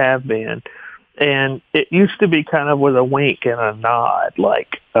always have been. And it used to be kind of with a wink and a nod,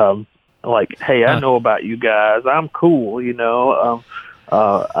 like, hey, I know about you guys. I'm cool,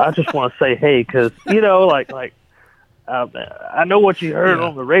 I just want to say hey, because, I know what you heard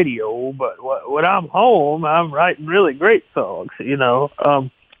on the radio, but when I'm home, I'm writing really great songs,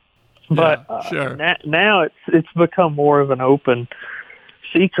 But sure. Now it's become more of an open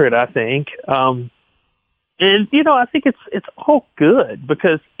secret, I think. And I think it's all good,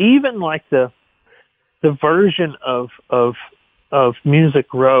 because even like the version of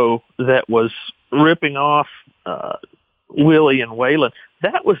Music Row that was ripping off Willie and Waylon,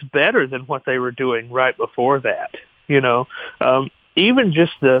 that was better than what they were doing right before that. Even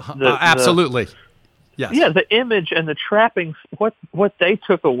just the absolutely. Yes. Yeah, the image and the trappings, what they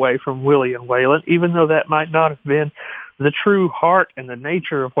took away from Willie and Waylon, even though that might not have been the true heart and the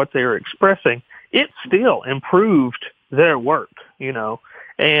nature of what they were expressing, it still improved their work,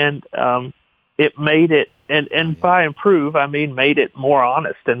 and it made it, and by improve, I mean made it more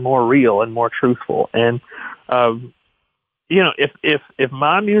honest and more real and more truthful. And, if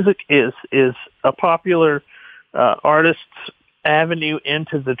my music is a popular artist's avenue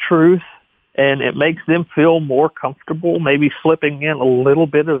into the truth, and it makes them feel more comfortable, maybe slipping in a little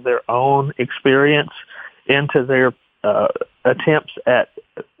bit of their own experience into their attempts at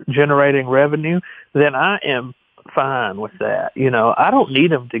generating revenue, then I am fine with that. I don't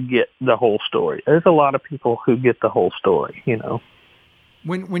need them to get the whole story. There's a lot of people who get the whole story,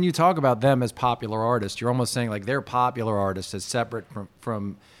 When you talk about them as popular artists, you're almost saying like they're popular artists as separate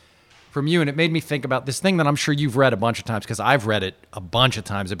from you. And it made me think about this thing that I'm sure you've read a bunch of times, because I've read it a bunch of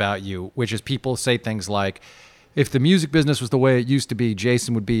times about you, which is people say things like, if the music business was the way it used to be,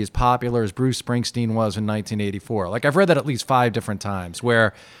 Jason would be as popular as Bruce Springsteen was in 1984. Like, I've read that at least 5 different times,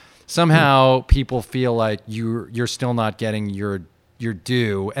 where somehow people feel like you're still not getting your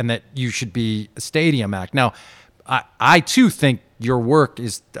due, and that you should be a stadium act. Now, I too think your work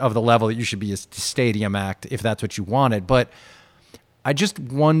is of the level that you should be a stadium act if that's what you wanted. But I just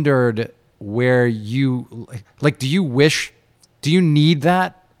wondered where you, like, do you need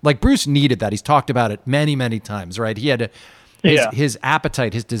that? Like, Bruce needed that. He's talked about it many, many times, right? He had his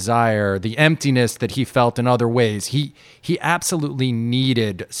appetite, his desire, the emptiness that he felt in other ways. He absolutely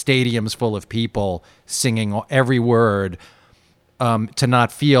needed stadiums full of people singing every word to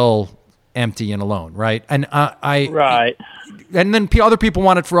not feel empty and alone, right? And right. And then other people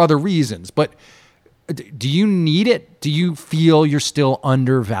want it for other reasons, but do you need it? Do you feel you're still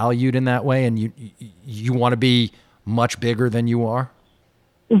undervalued in that way, and you want to be much bigger than you are?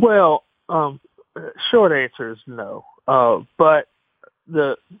 Well, short answer is no. But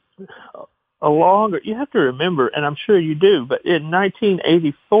you have to remember, and I'm sure you do, but in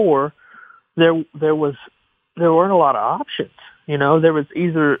 1984, there weren't a lot of options. There was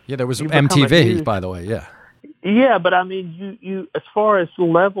either there was MTV, by the way, yeah, but I mean, you as far as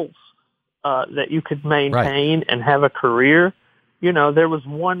levels that you could maintain and have a career, there was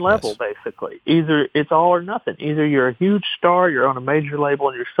one level, basically. Either it's all or nothing. Either you're a huge star, you're on a major label,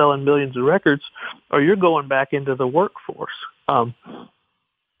 and you're selling millions of records, or you're going back into the workforce.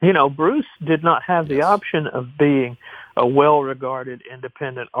 Bruce did not have the option of being a well-regarded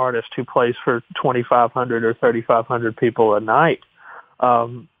independent artist who plays for 2,500 or 3,500 people a night.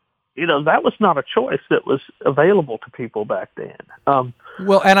 That was not a choice that was available to people back then.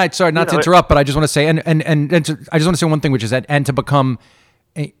 Well, and sorry not to interrupt, but I just want to say, and I just want to say one thing, which is that, and to become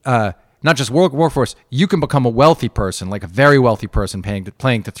not just workforce, you can become a wealthy person, like a very wealthy person, playing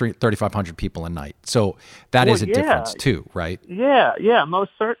to 3,500 people a night. So that is a difference too, right? Yeah,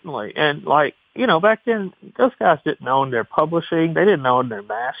 most certainly. And back then, those guys didn't own their publishing; they didn't own their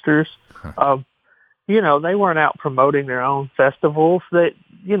masters. they weren't out promoting their own festivals. That,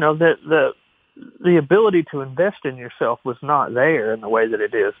 the ability to invest in yourself was not there in the way that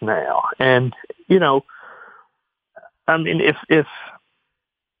it is now. And, I mean, if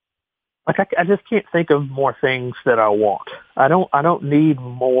like I just can't think of more things that I want. I don't need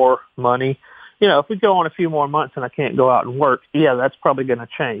more money. If we go on a few more months and I can't go out and work, yeah, that's probably going to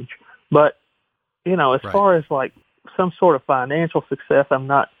change. But, as Right. far as like some sort of financial success, I'm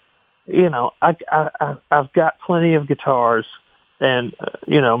not, I've got plenty of guitars, and,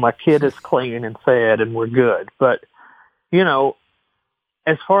 my kid is clean and fed and we're good. But,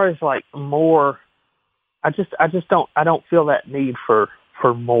 as far as like more, I don't feel that need for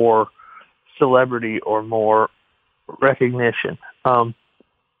more celebrity or more recognition.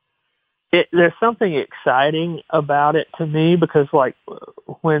 There's something exciting about it to me, because like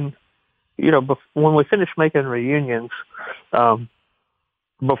when we finished making reunions,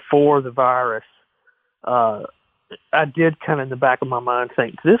 before the virus, I did kind of in the back of my mind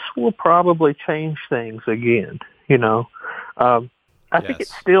think this will probably change things again. I think it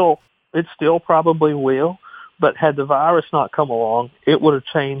still probably will, but had the virus not come along, it would have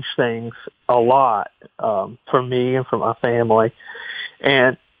changed things a lot, for me and for my family.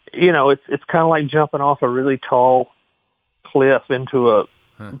 And, it's kind of like jumping off a really tall cliff into a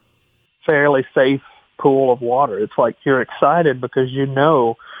fairly safe pool of water. It's like you're excited because you're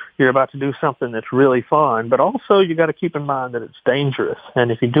about to do something that's really fun, but also you got to keep in mind that it's dangerous. And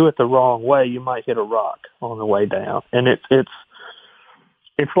if you do it the wrong way, you might hit a rock on the way down. And it's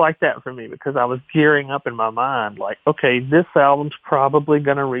like that for me, because I was gearing up in my mind, like, okay, this album's probably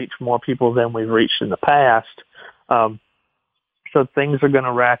going to reach more people than we've reached in the past. So things are going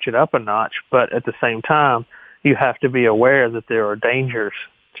to ratchet up a notch, but at the same time, you have to be aware that there are dangers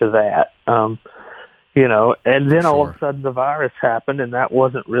to that. And then all of a sudden the virus happened, and that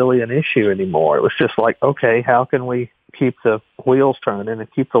wasn't really an issue anymore. It was just like, okay, how can we keep the wheels turning and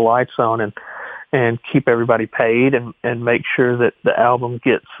keep the lights on and keep everybody paid and make sure that the album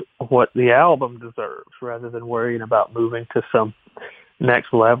gets what the album deserves, rather than worrying about moving to some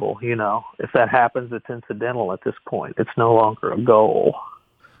next level. If that happens, it's incidental at this point. It's no longer a goal.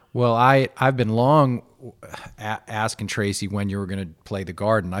 Well, I've been long asking Tracy when you were going to play the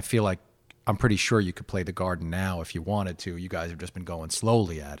Garden. I feel like I'm pretty sure you could play the Garden now if you wanted to. You guys have just been going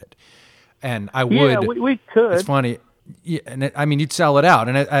slowly at it. And I would. Yeah, we could. It's funny. Yeah, and you'd sell it out,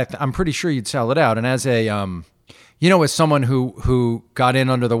 and I'm pretty sure you'd sell it out. And as a, as someone who got in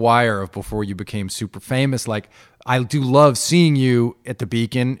under the wire before you became super famous, like, I do love seeing you at the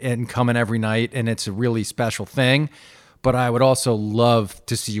Beacon and coming every night, and it's a really special thing. But I would also love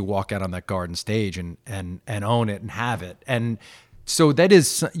to see you walk out on that Garden stage and own it and have it. And so that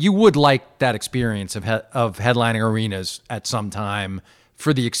is, you would like that experience of headlining arenas at some time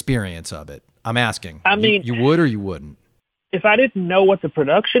for the experience of it. I'm asking. I mean, you would or you wouldn't? If I didn't know what the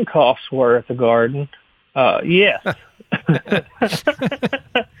production costs were at the Garden, yes.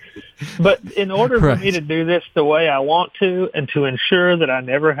 But in order for me to do this the way I want to, and to ensure that I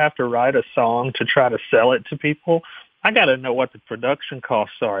never have to write a song to try to sell it to people, I got to know what the production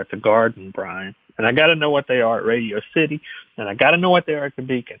costs are at the Garden, Brian. And I got to know what they are at Radio City, and I got to know what they are at the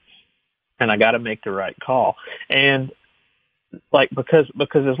Beacon. And I got to make the right call. And like, because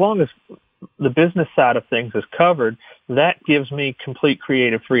as long as the business side of things is covered, that gives me complete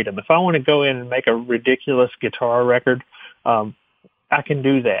creative freedom. If I want to go in and make a ridiculous guitar record, I can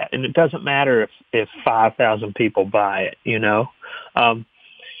do that. And it doesn't matter if 5,000 people buy it,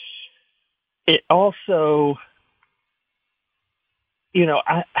 It also,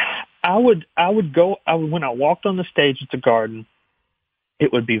 I would go, when I walked on the stage at the Garden,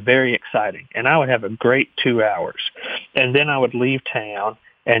 it would be very exciting. And I would have a great 2 hours. And then I would leave town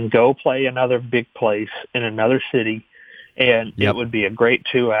and go play another big place in another city, and it would be a great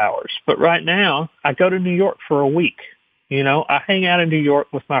 2 hours. But right now, I go to New York for a week. I hang out in New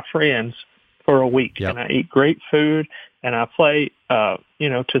York with my friends for a week, and I eat great food, and I play,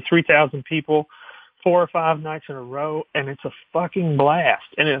 to 3,000 people 4 or 5 nights in a row, and it's a fucking blast.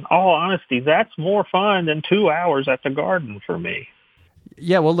 And in all honesty, that's more fun than 2 hours at the Garden for me.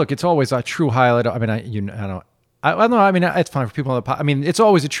 Yeah, well, look, it's always a true highlight. I mean, I don't know. I mean, it's fine for people on the I mean, it's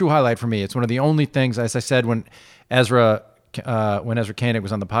always a true highlight for me. It's one of the only things, as I said, when Ezra Koenig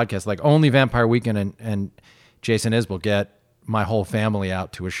was on the podcast, like, only Vampire Weekend and Jason Isbell get my whole family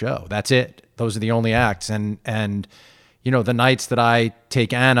out to a show. That's it. Those are the only acts. And the nights that I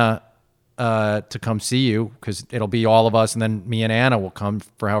take Anna to come see you, because it'll be all of us, and then me and Anna will come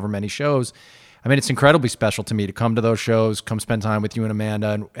for however many shows. I mean, it's incredibly special to me to come to those shows, come spend time with you and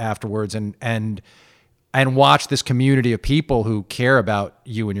Amanda afterwards, and watch this community of people who care about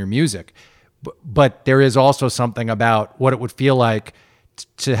you and your music. but there is also something about what it would feel like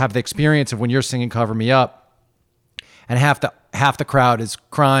to have the experience of when you're singing Cover Me Up and half the crowd is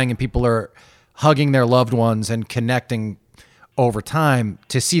crying and people are hugging their loved ones and connecting over time.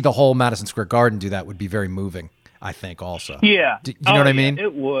 To see the whole Madison Square Garden do that would be very moving, I think, also. Yeah. You know what I mean?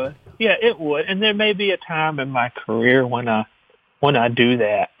 It would. Yeah, it would. And there may be a time in my career when I do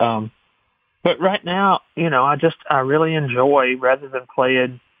that. But right now, I really enjoy, rather than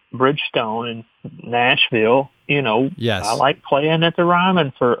playing Bridgestone in Nashville, Yes. I like playing at the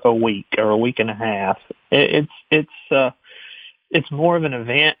Ryman for a week or a week and a half. It's more of an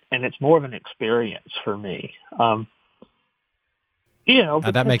event and it's more of an experience for me.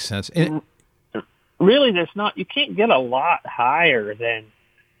 That makes sense. Really, you can't get a lot higher than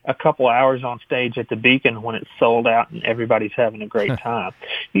a couple hours on stage at the Beacon when it's sold out and everybody's having a great time.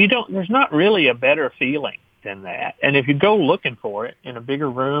 There's not really a better feeling than that. And if you go looking for it in a bigger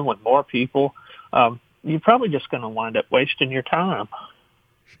room with more people, you're probably just going to wind up wasting your time.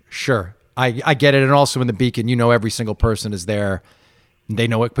 Sure. I get it. And also in the Beacon, every single person is there. They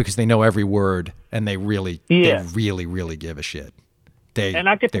know it because they know every word and they really, really give a shit. And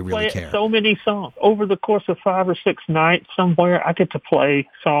I get to really play care. So many songs over the course of 5 or 6 nights somewhere. I get to play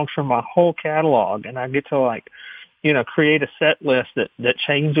songs from my whole catalog, and I get to create a set list that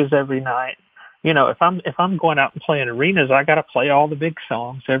changes every night. If I'm going out and playing arenas, I got to play all the big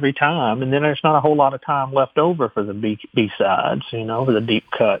songs every time, and then there's not a whole lot of time left over for the B-sides, for the deep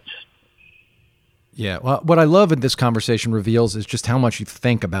cuts. Yeah. Well, what I love in this conversation reveals is just how much you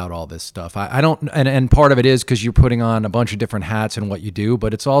think about all this stuff. I don't, and part of it is because you're putting on a bunch of different hats in what you do,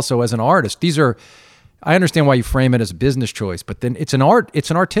 but it's also as an artist. I understand why you frame it as a business choice, but then it's an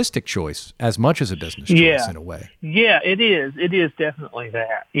artistic choice as much as a business choice in a way. Yeah, it is. It is definitely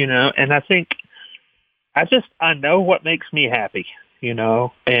that, and I think I know what makes me happy,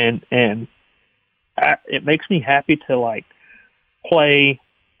 and it makes me happy to play.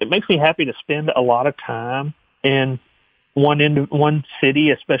 It makes me happy to spend a lot of time in one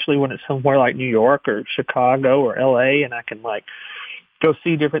city, especially when it's somewhere like New York or Chicago or LA, and I can go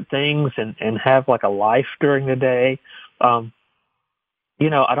see different things and have a life during the day. I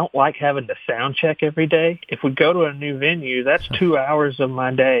don't like having to sound check every day. If we go to a new venue, that's 2 hours of my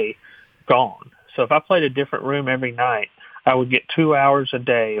day gone. So if I played a different room every night, I would get 2 hours a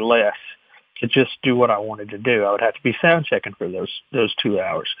day less to just do what I wanted to do. I would have to be sound checking for those 2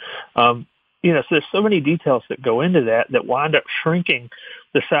 hours. So there's so many details that go into that wind up shrinking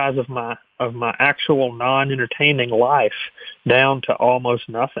the size of my actual non-entertaining life down to almost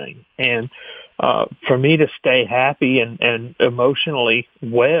nothing. And for me to stay happy and emotionally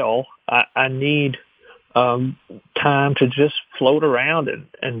well, I need time to just float around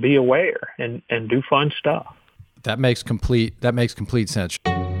and be aware and do fun stuff. That makes complete sense.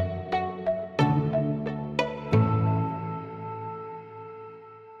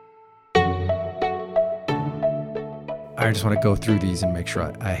 I just want to go through these and make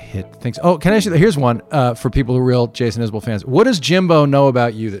sure I hit things. Oh, can I ask you, here's one for people who are real Jason Isbell fans. What does Jimbo know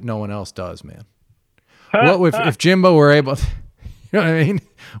about you that no one else does, man? What if Jimbo were able to, you know what I mean?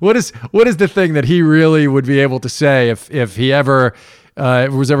 What is the thing that he really would be able to say if he ever,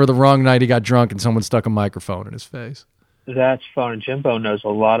 it was ever the wrong night he got drunk and someone stuck a microphone in his face? That's fun. Jimbo knows a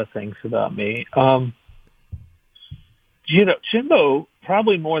lot of things about me. Jimbo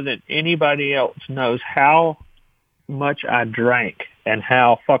probably more than anybody else knows how much I drank and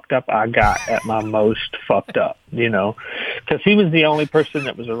how fucked up I got at my most fucked up, because he was the only person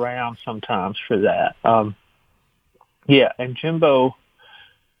that was around sometimes for that. And Jimbo,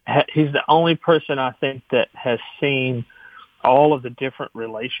 he's the only person I think that has seen all of the different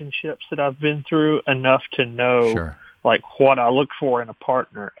relationships that I've been through enough to know Sure. What I look for in a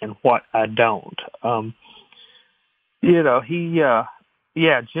partner and what I don't.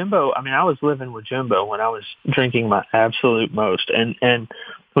 Jimbo, I was living with Jimbo when I was drinking my absolute most. And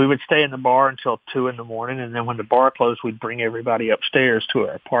we would stay in the bar until 2 a.m. And then when the bar closed, we'd bring everybody upstairs to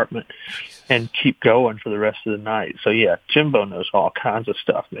our apartment and keep going for the rest of the night. So, Jimbo knows all kinds of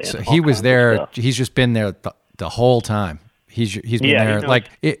stuff, man. So he was there. He's just been there the whole time. He's been there.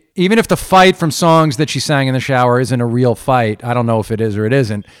 Even if the fight from songs that she sang in the shower isn't a real fight, I don't know if it is or it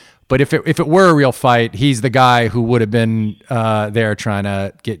isn't. But if it were a real fight, he's the guy who would have been there trying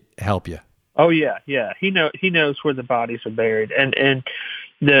to help you. Oh yeah. He knows where the bodies are buried, and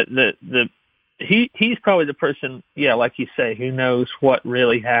he's probably the person, like you say, who knows what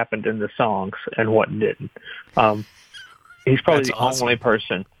really happened in the songs and what didn't. He's probably the only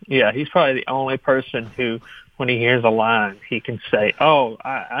person. Yeah, he's probably the only person who, when he hears a line, he can say, "Oh,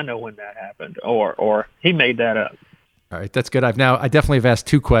 I know when that happened," or he made that up. All right, that's good. I definitely have asked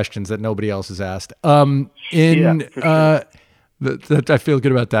 2 questions that nobody else has asked. Yeah, for sure. That I feel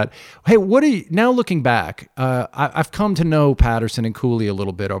good about that. Hey, now looking back? I've come to know Patterson and Cooley a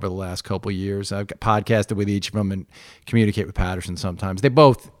little bit over the last couple of years. I've podcasted with each of them and communicate with Patterson sometimes. They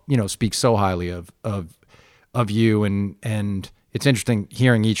both, speak so highly of you, and it's interesting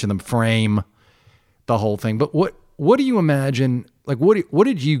hearing each of them frame the whole thing. But what do you imagine? Like, what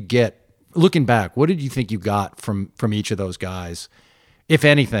did you get? Looking back, what did you think you got from each of those guys, if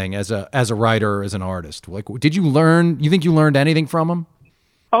anything, as a writer or as an artist? Like, did you learn? You think you learned anything from them?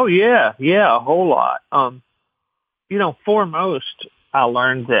 Oh yeah, a whole lot. Foremost, I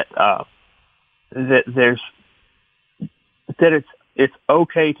learned that it's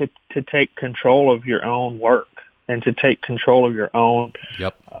okay to take control of your own work and to take control of your own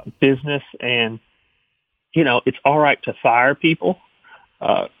business, and it's all right to fire people.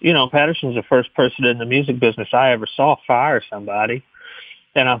 Patterson's the first person in the music business I ever saw fire somebody.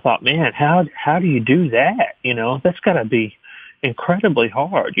 And I thought, man, how do you do that? That's got to be incredibly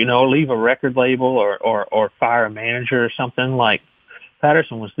hard, leave a record label or fire a manager or something. Like,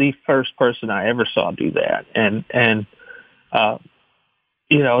 Patterson was the first person I ever saw do that. And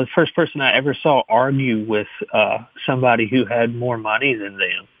the first person I ever saw argue with somebody who had more money than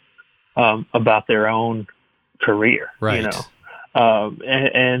them about their own career, right. I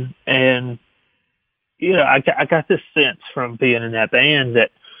got this sense from being in that band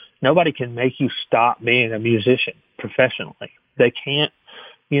that nobody can make you stop being a musician professionally. They can't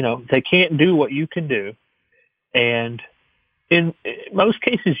do what you can do. And in most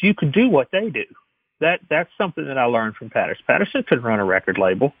cases, you can do what they do. That's something that I learned from Patterson. Patterson could run a record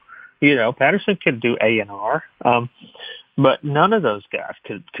label. Patterson could do A&R. But none of those guys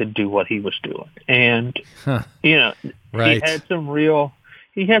could do what he was doing. And, right. he had some real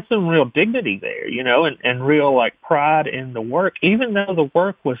dignity there, and real like pride in the work, even though the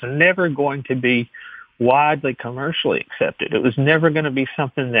work was never going to be widely commercially accepted. It was never going to be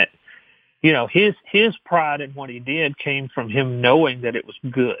something that, his pride in what he did came from him knowing that it was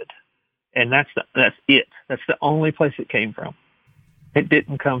good. And that's it. That's the only place it came from. It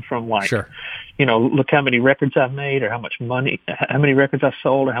didn't come from like, sure. Look how many records I've made or how many records I've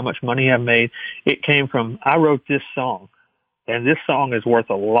sold or how much money I've made. It came from, I wrote this song and this song is worth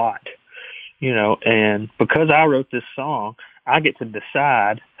a lot, and because I wrote this song, I get to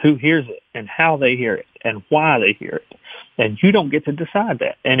decide who hears it and how they hear it and why they hear it. And you don't get to decide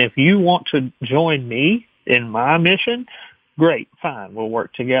that. And if you want to join me in my mission, great, fine, we'll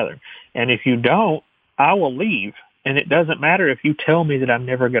work together. And if you don't, I will leave. And it doesn't matter if you tell me that I'm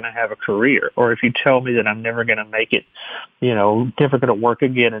never going to have a career or if you tell me that I'm never going to make it, never going to work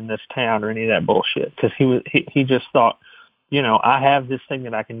again in this town or any of that bullshit. Because he just thought, I have this thing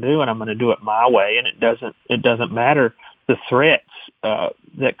that I can do and I'm going to do it my way. And it doesn't matter. The threats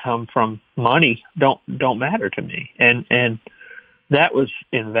that come from money don't matter to me. And that was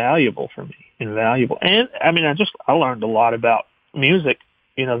invaluable for me, invaluable. And I mean, I learned a lot about music,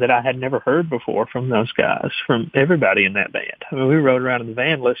 that I had never heard before from those guys, from everybody in that band. I mean, we rode around in the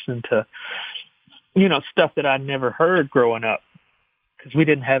van listening to, stuff that I'd never heard growing up because we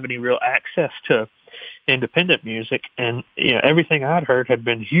didn't have any real access to independent music. And, everything I'd heard had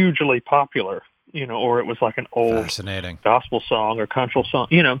been hugely popular, or it was like an old fascinating gospel song or country song,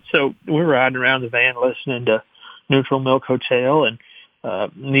 So we were riding around the van listening to Neutral Milk Hotel and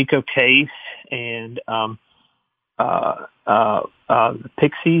Nico Case and the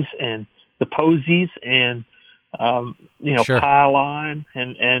Pixies and the Posies and sure. Pieline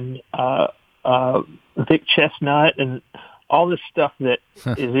and Vic Chestnut and all this stuff that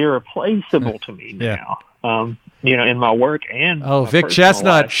is irreplaceable to me now. In my work and Vic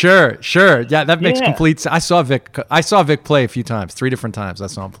Chestnut, life. Sure, yeah, that makes complete sense. I saw Vic play a few times, 3 different times. I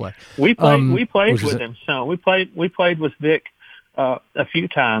saw him play. We played with him, so we played with Vic a few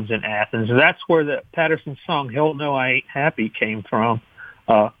times in Athens. That's where the Patterson song "Hell No, I Ain't Happy" came from.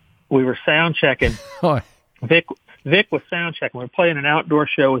 We were sound checking. Vic was sound checking. We were playing an outdoor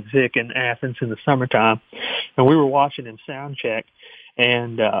show with Vic in Athens in the summertime, and we were watching him sound check.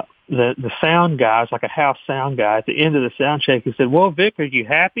 And the sound guy, like a house sound guy, at the end of the sound check, he said, "Well, Vic, are you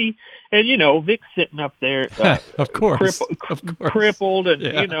happy?" And Vic's sitting up there, of course, crippled, and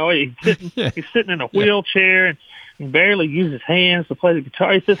he's sitting in a wheelchair and he barely uses his hands to play the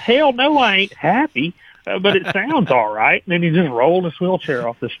guitar. He says, "Hell no, I ain't happy, but it sounds all right." And then he just rolled his wheelchair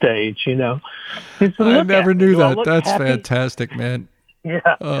off the stage. He said, I never knew that. That's happy? Fantastic, man. Yeah,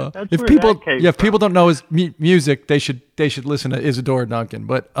 if people don't know his music, they should listen to Isadora Duncan,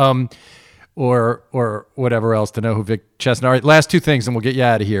 but or whatever else to know who Vic Chestnut. All right, last 2 things, and we'll get you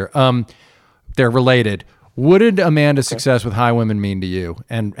out of here. They're related. What did Amanda's Okay. success with High Women mean to you?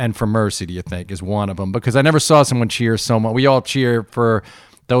 And for Mercy, do you think, is one of them? Because I never saw someone cheer so much. We all cheer for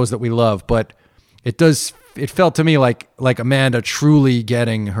those that we love, but it felt to me like Amanda truly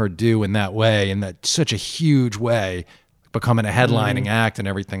getting her due in that way, in that such a huge way, becoming a headlining act and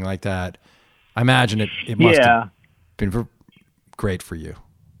everything like that. I imagine it must have Yeah, been great for you.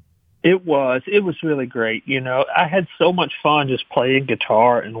 it was. It was really great. I had so much fun just playing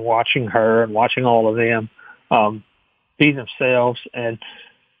guitar and watching her and watching all of them be themselves. And,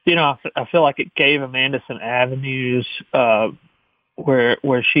 I feel like it gave Amanda some avenues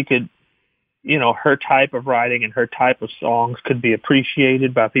where she could, her type of writing and her type of songs could be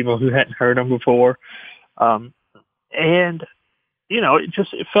appreciated by people who hadn't heard them before. And,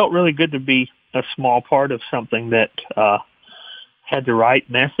 it felt really good to be a small part of something that had the right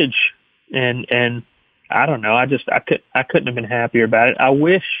message. And I don't know, I couldn't have been happier about it. I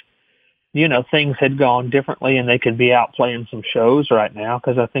wish, things had gone differently and they could be out playing some shows right now,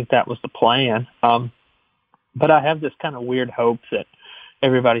 because I think that was the plan. But I have this kind of weird hope that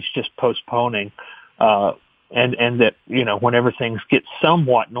everybody's just postponing, and that, whenever things get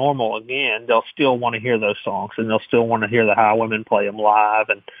somewhat normal again, they'll still want to hear those songs, and they'll still want to hear the High Women play them live.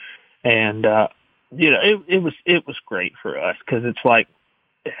 And it was great for us, because it's like,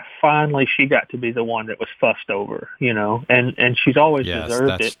 finally she got to be the one that was fussed over, and she's always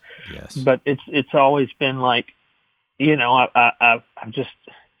deserved it. Yes. But it's always been like, I'm just,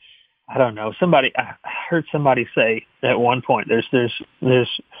 I don't know. I heard somebody say at one point, there's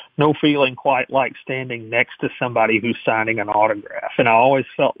no feeling quite like standing next to somebody who's signing an autograph. And I always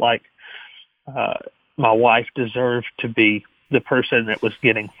felt like my wife deserved to be the person that was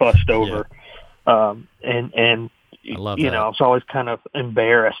getting fussed over. And I love that. I was always kind of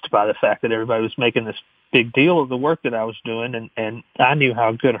embarrassed by the fact that everybody was making this big deal of the work that I was doing, and I knew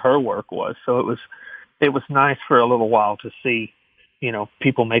how good her work was. So it was nice for a little while to see,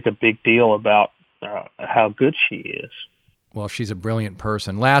 people make a big deal about how good she is. Well, she's a brilliant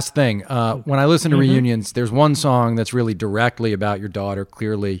person. Last thing, when I listen to reunions, there's one song that's really directly about your daughter,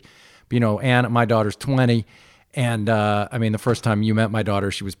 clearly. Anna, my daughter's 20, and the first time you met my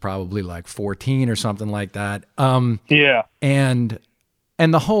daughter, she was probably like 14 or something like that. Yeah. And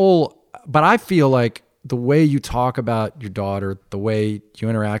the whole, but I feel like the way you talk about your daughter, the way you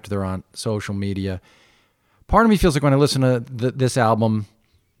interact with her on social media, part of me feels like when I listen to this album,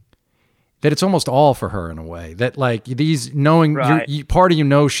 that it's almost all for her in a way. That like knowing, right. part of you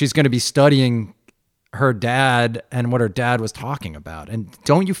knows she's going to be studying her dad and what her dad was talking about. And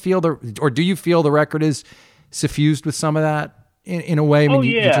do you feel the record is suffused with some of that in a way?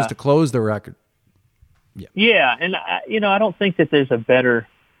 You just to close the record. Yeah. And I don't think that there's a better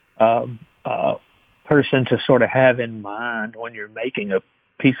person to sort of have in mind when you're making a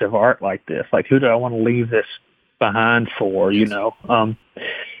piece of art like this. Like, who do I want to leave this behind for? Yes.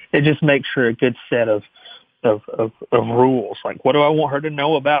 It just makes for a good set of rules. Like, what do I want her to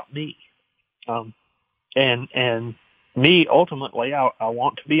know about me? And me, ultimately, I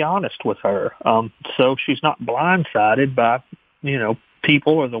want to be honest with her. So she's not blindsided by,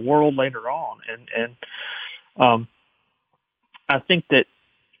 people or the world later on. And I think that,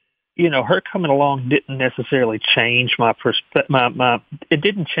 her coming along didn't necessarily change my it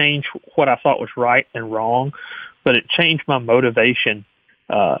didn't change what I thought was right and wrong, but it changed my motivation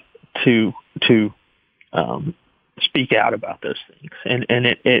to speak out about those things. And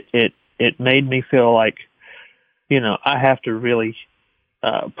it made me feel like, I have to really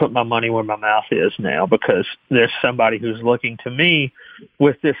put my money where my mouth is now, because there's somebody who's looking to me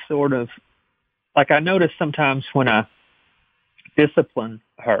with this sort of, like, I notice sometimes when I discipline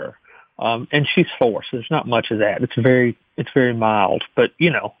her, and she's 4, so there's not much of that. It's very mild, but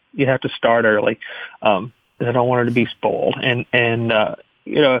you have to start early. I don't want her to be spoiled. And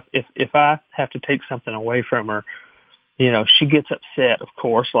if I have to take something away from her, she gets upset, of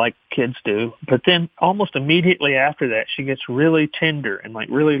course, like kids do. But then almost immediately after that, she gets really tender and like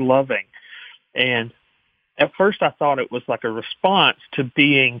really loving. And at first I thought it was like a response to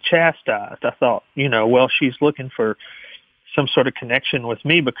being chastised. I thought, well, she's looking for some sort of connection with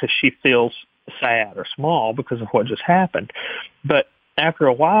me because she feels sad or small because of what just happened. But after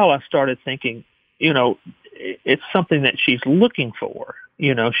a while, I started thinking, it's something that she's looking for.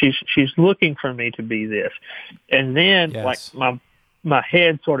 She's looking for me to be this. And then Yes. like my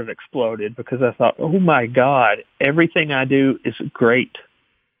head sort of exploded, because I thought, oh my God, everything I do is great.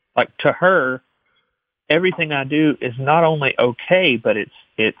 Like, to her, everything I do is not only okay, but it's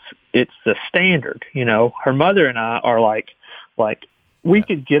the standard. Her mother and I are like we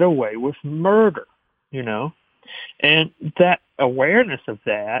could get away with murder, And that awareness of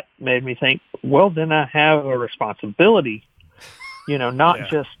that made me think, well, then I have a responsibility, not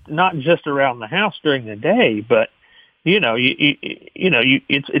just around the house during the day, but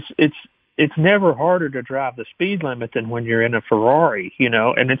it's never harder to drive the speed limit than when you're in a Ferrari,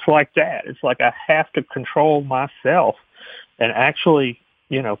 and it's like that. It's like I have to control myself and actually,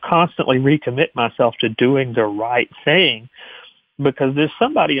 constantly recommit myself to doing the right thing, because there's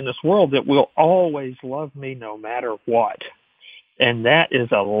somebody in this world that will always love me no matter what. And that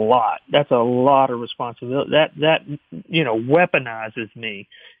is a lot. That's a lot of responsibility. That weaponizes me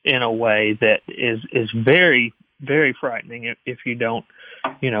in a way that is very, very frightening if you don't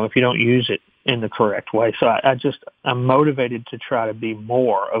use it in the correct way. So I'm motivated to try to be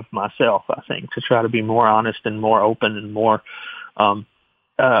more of myself, I think, to try to be more honest and more open and more,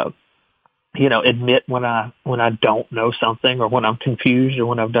 admit when I don't know something, or when I'm confused, or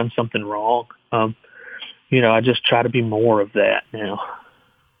when I've done something wrong. I just try to be more of that now.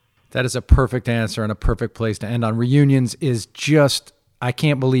 That is a perfect answer, and a perfect place to end on. Reunions is just, I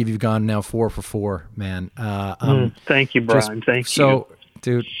can't believe you've gone now 4 for 4, man. Thank you, Brian. Thank you. So,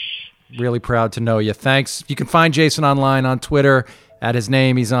 dude, really proud to know you. Thanks. You can find Jason online on Twitter at his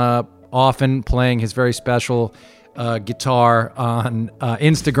name. He's often playing his very special guitar on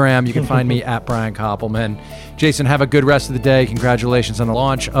Instagram. You can find me at Brian Koppelman. Jason, have a good rest of the day. Congratulations on the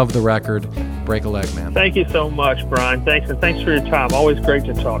launch of the record. Break a leg, man. Thank you so much, Brian. Thanks for your time. Always great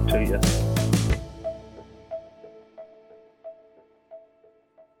to talk to you.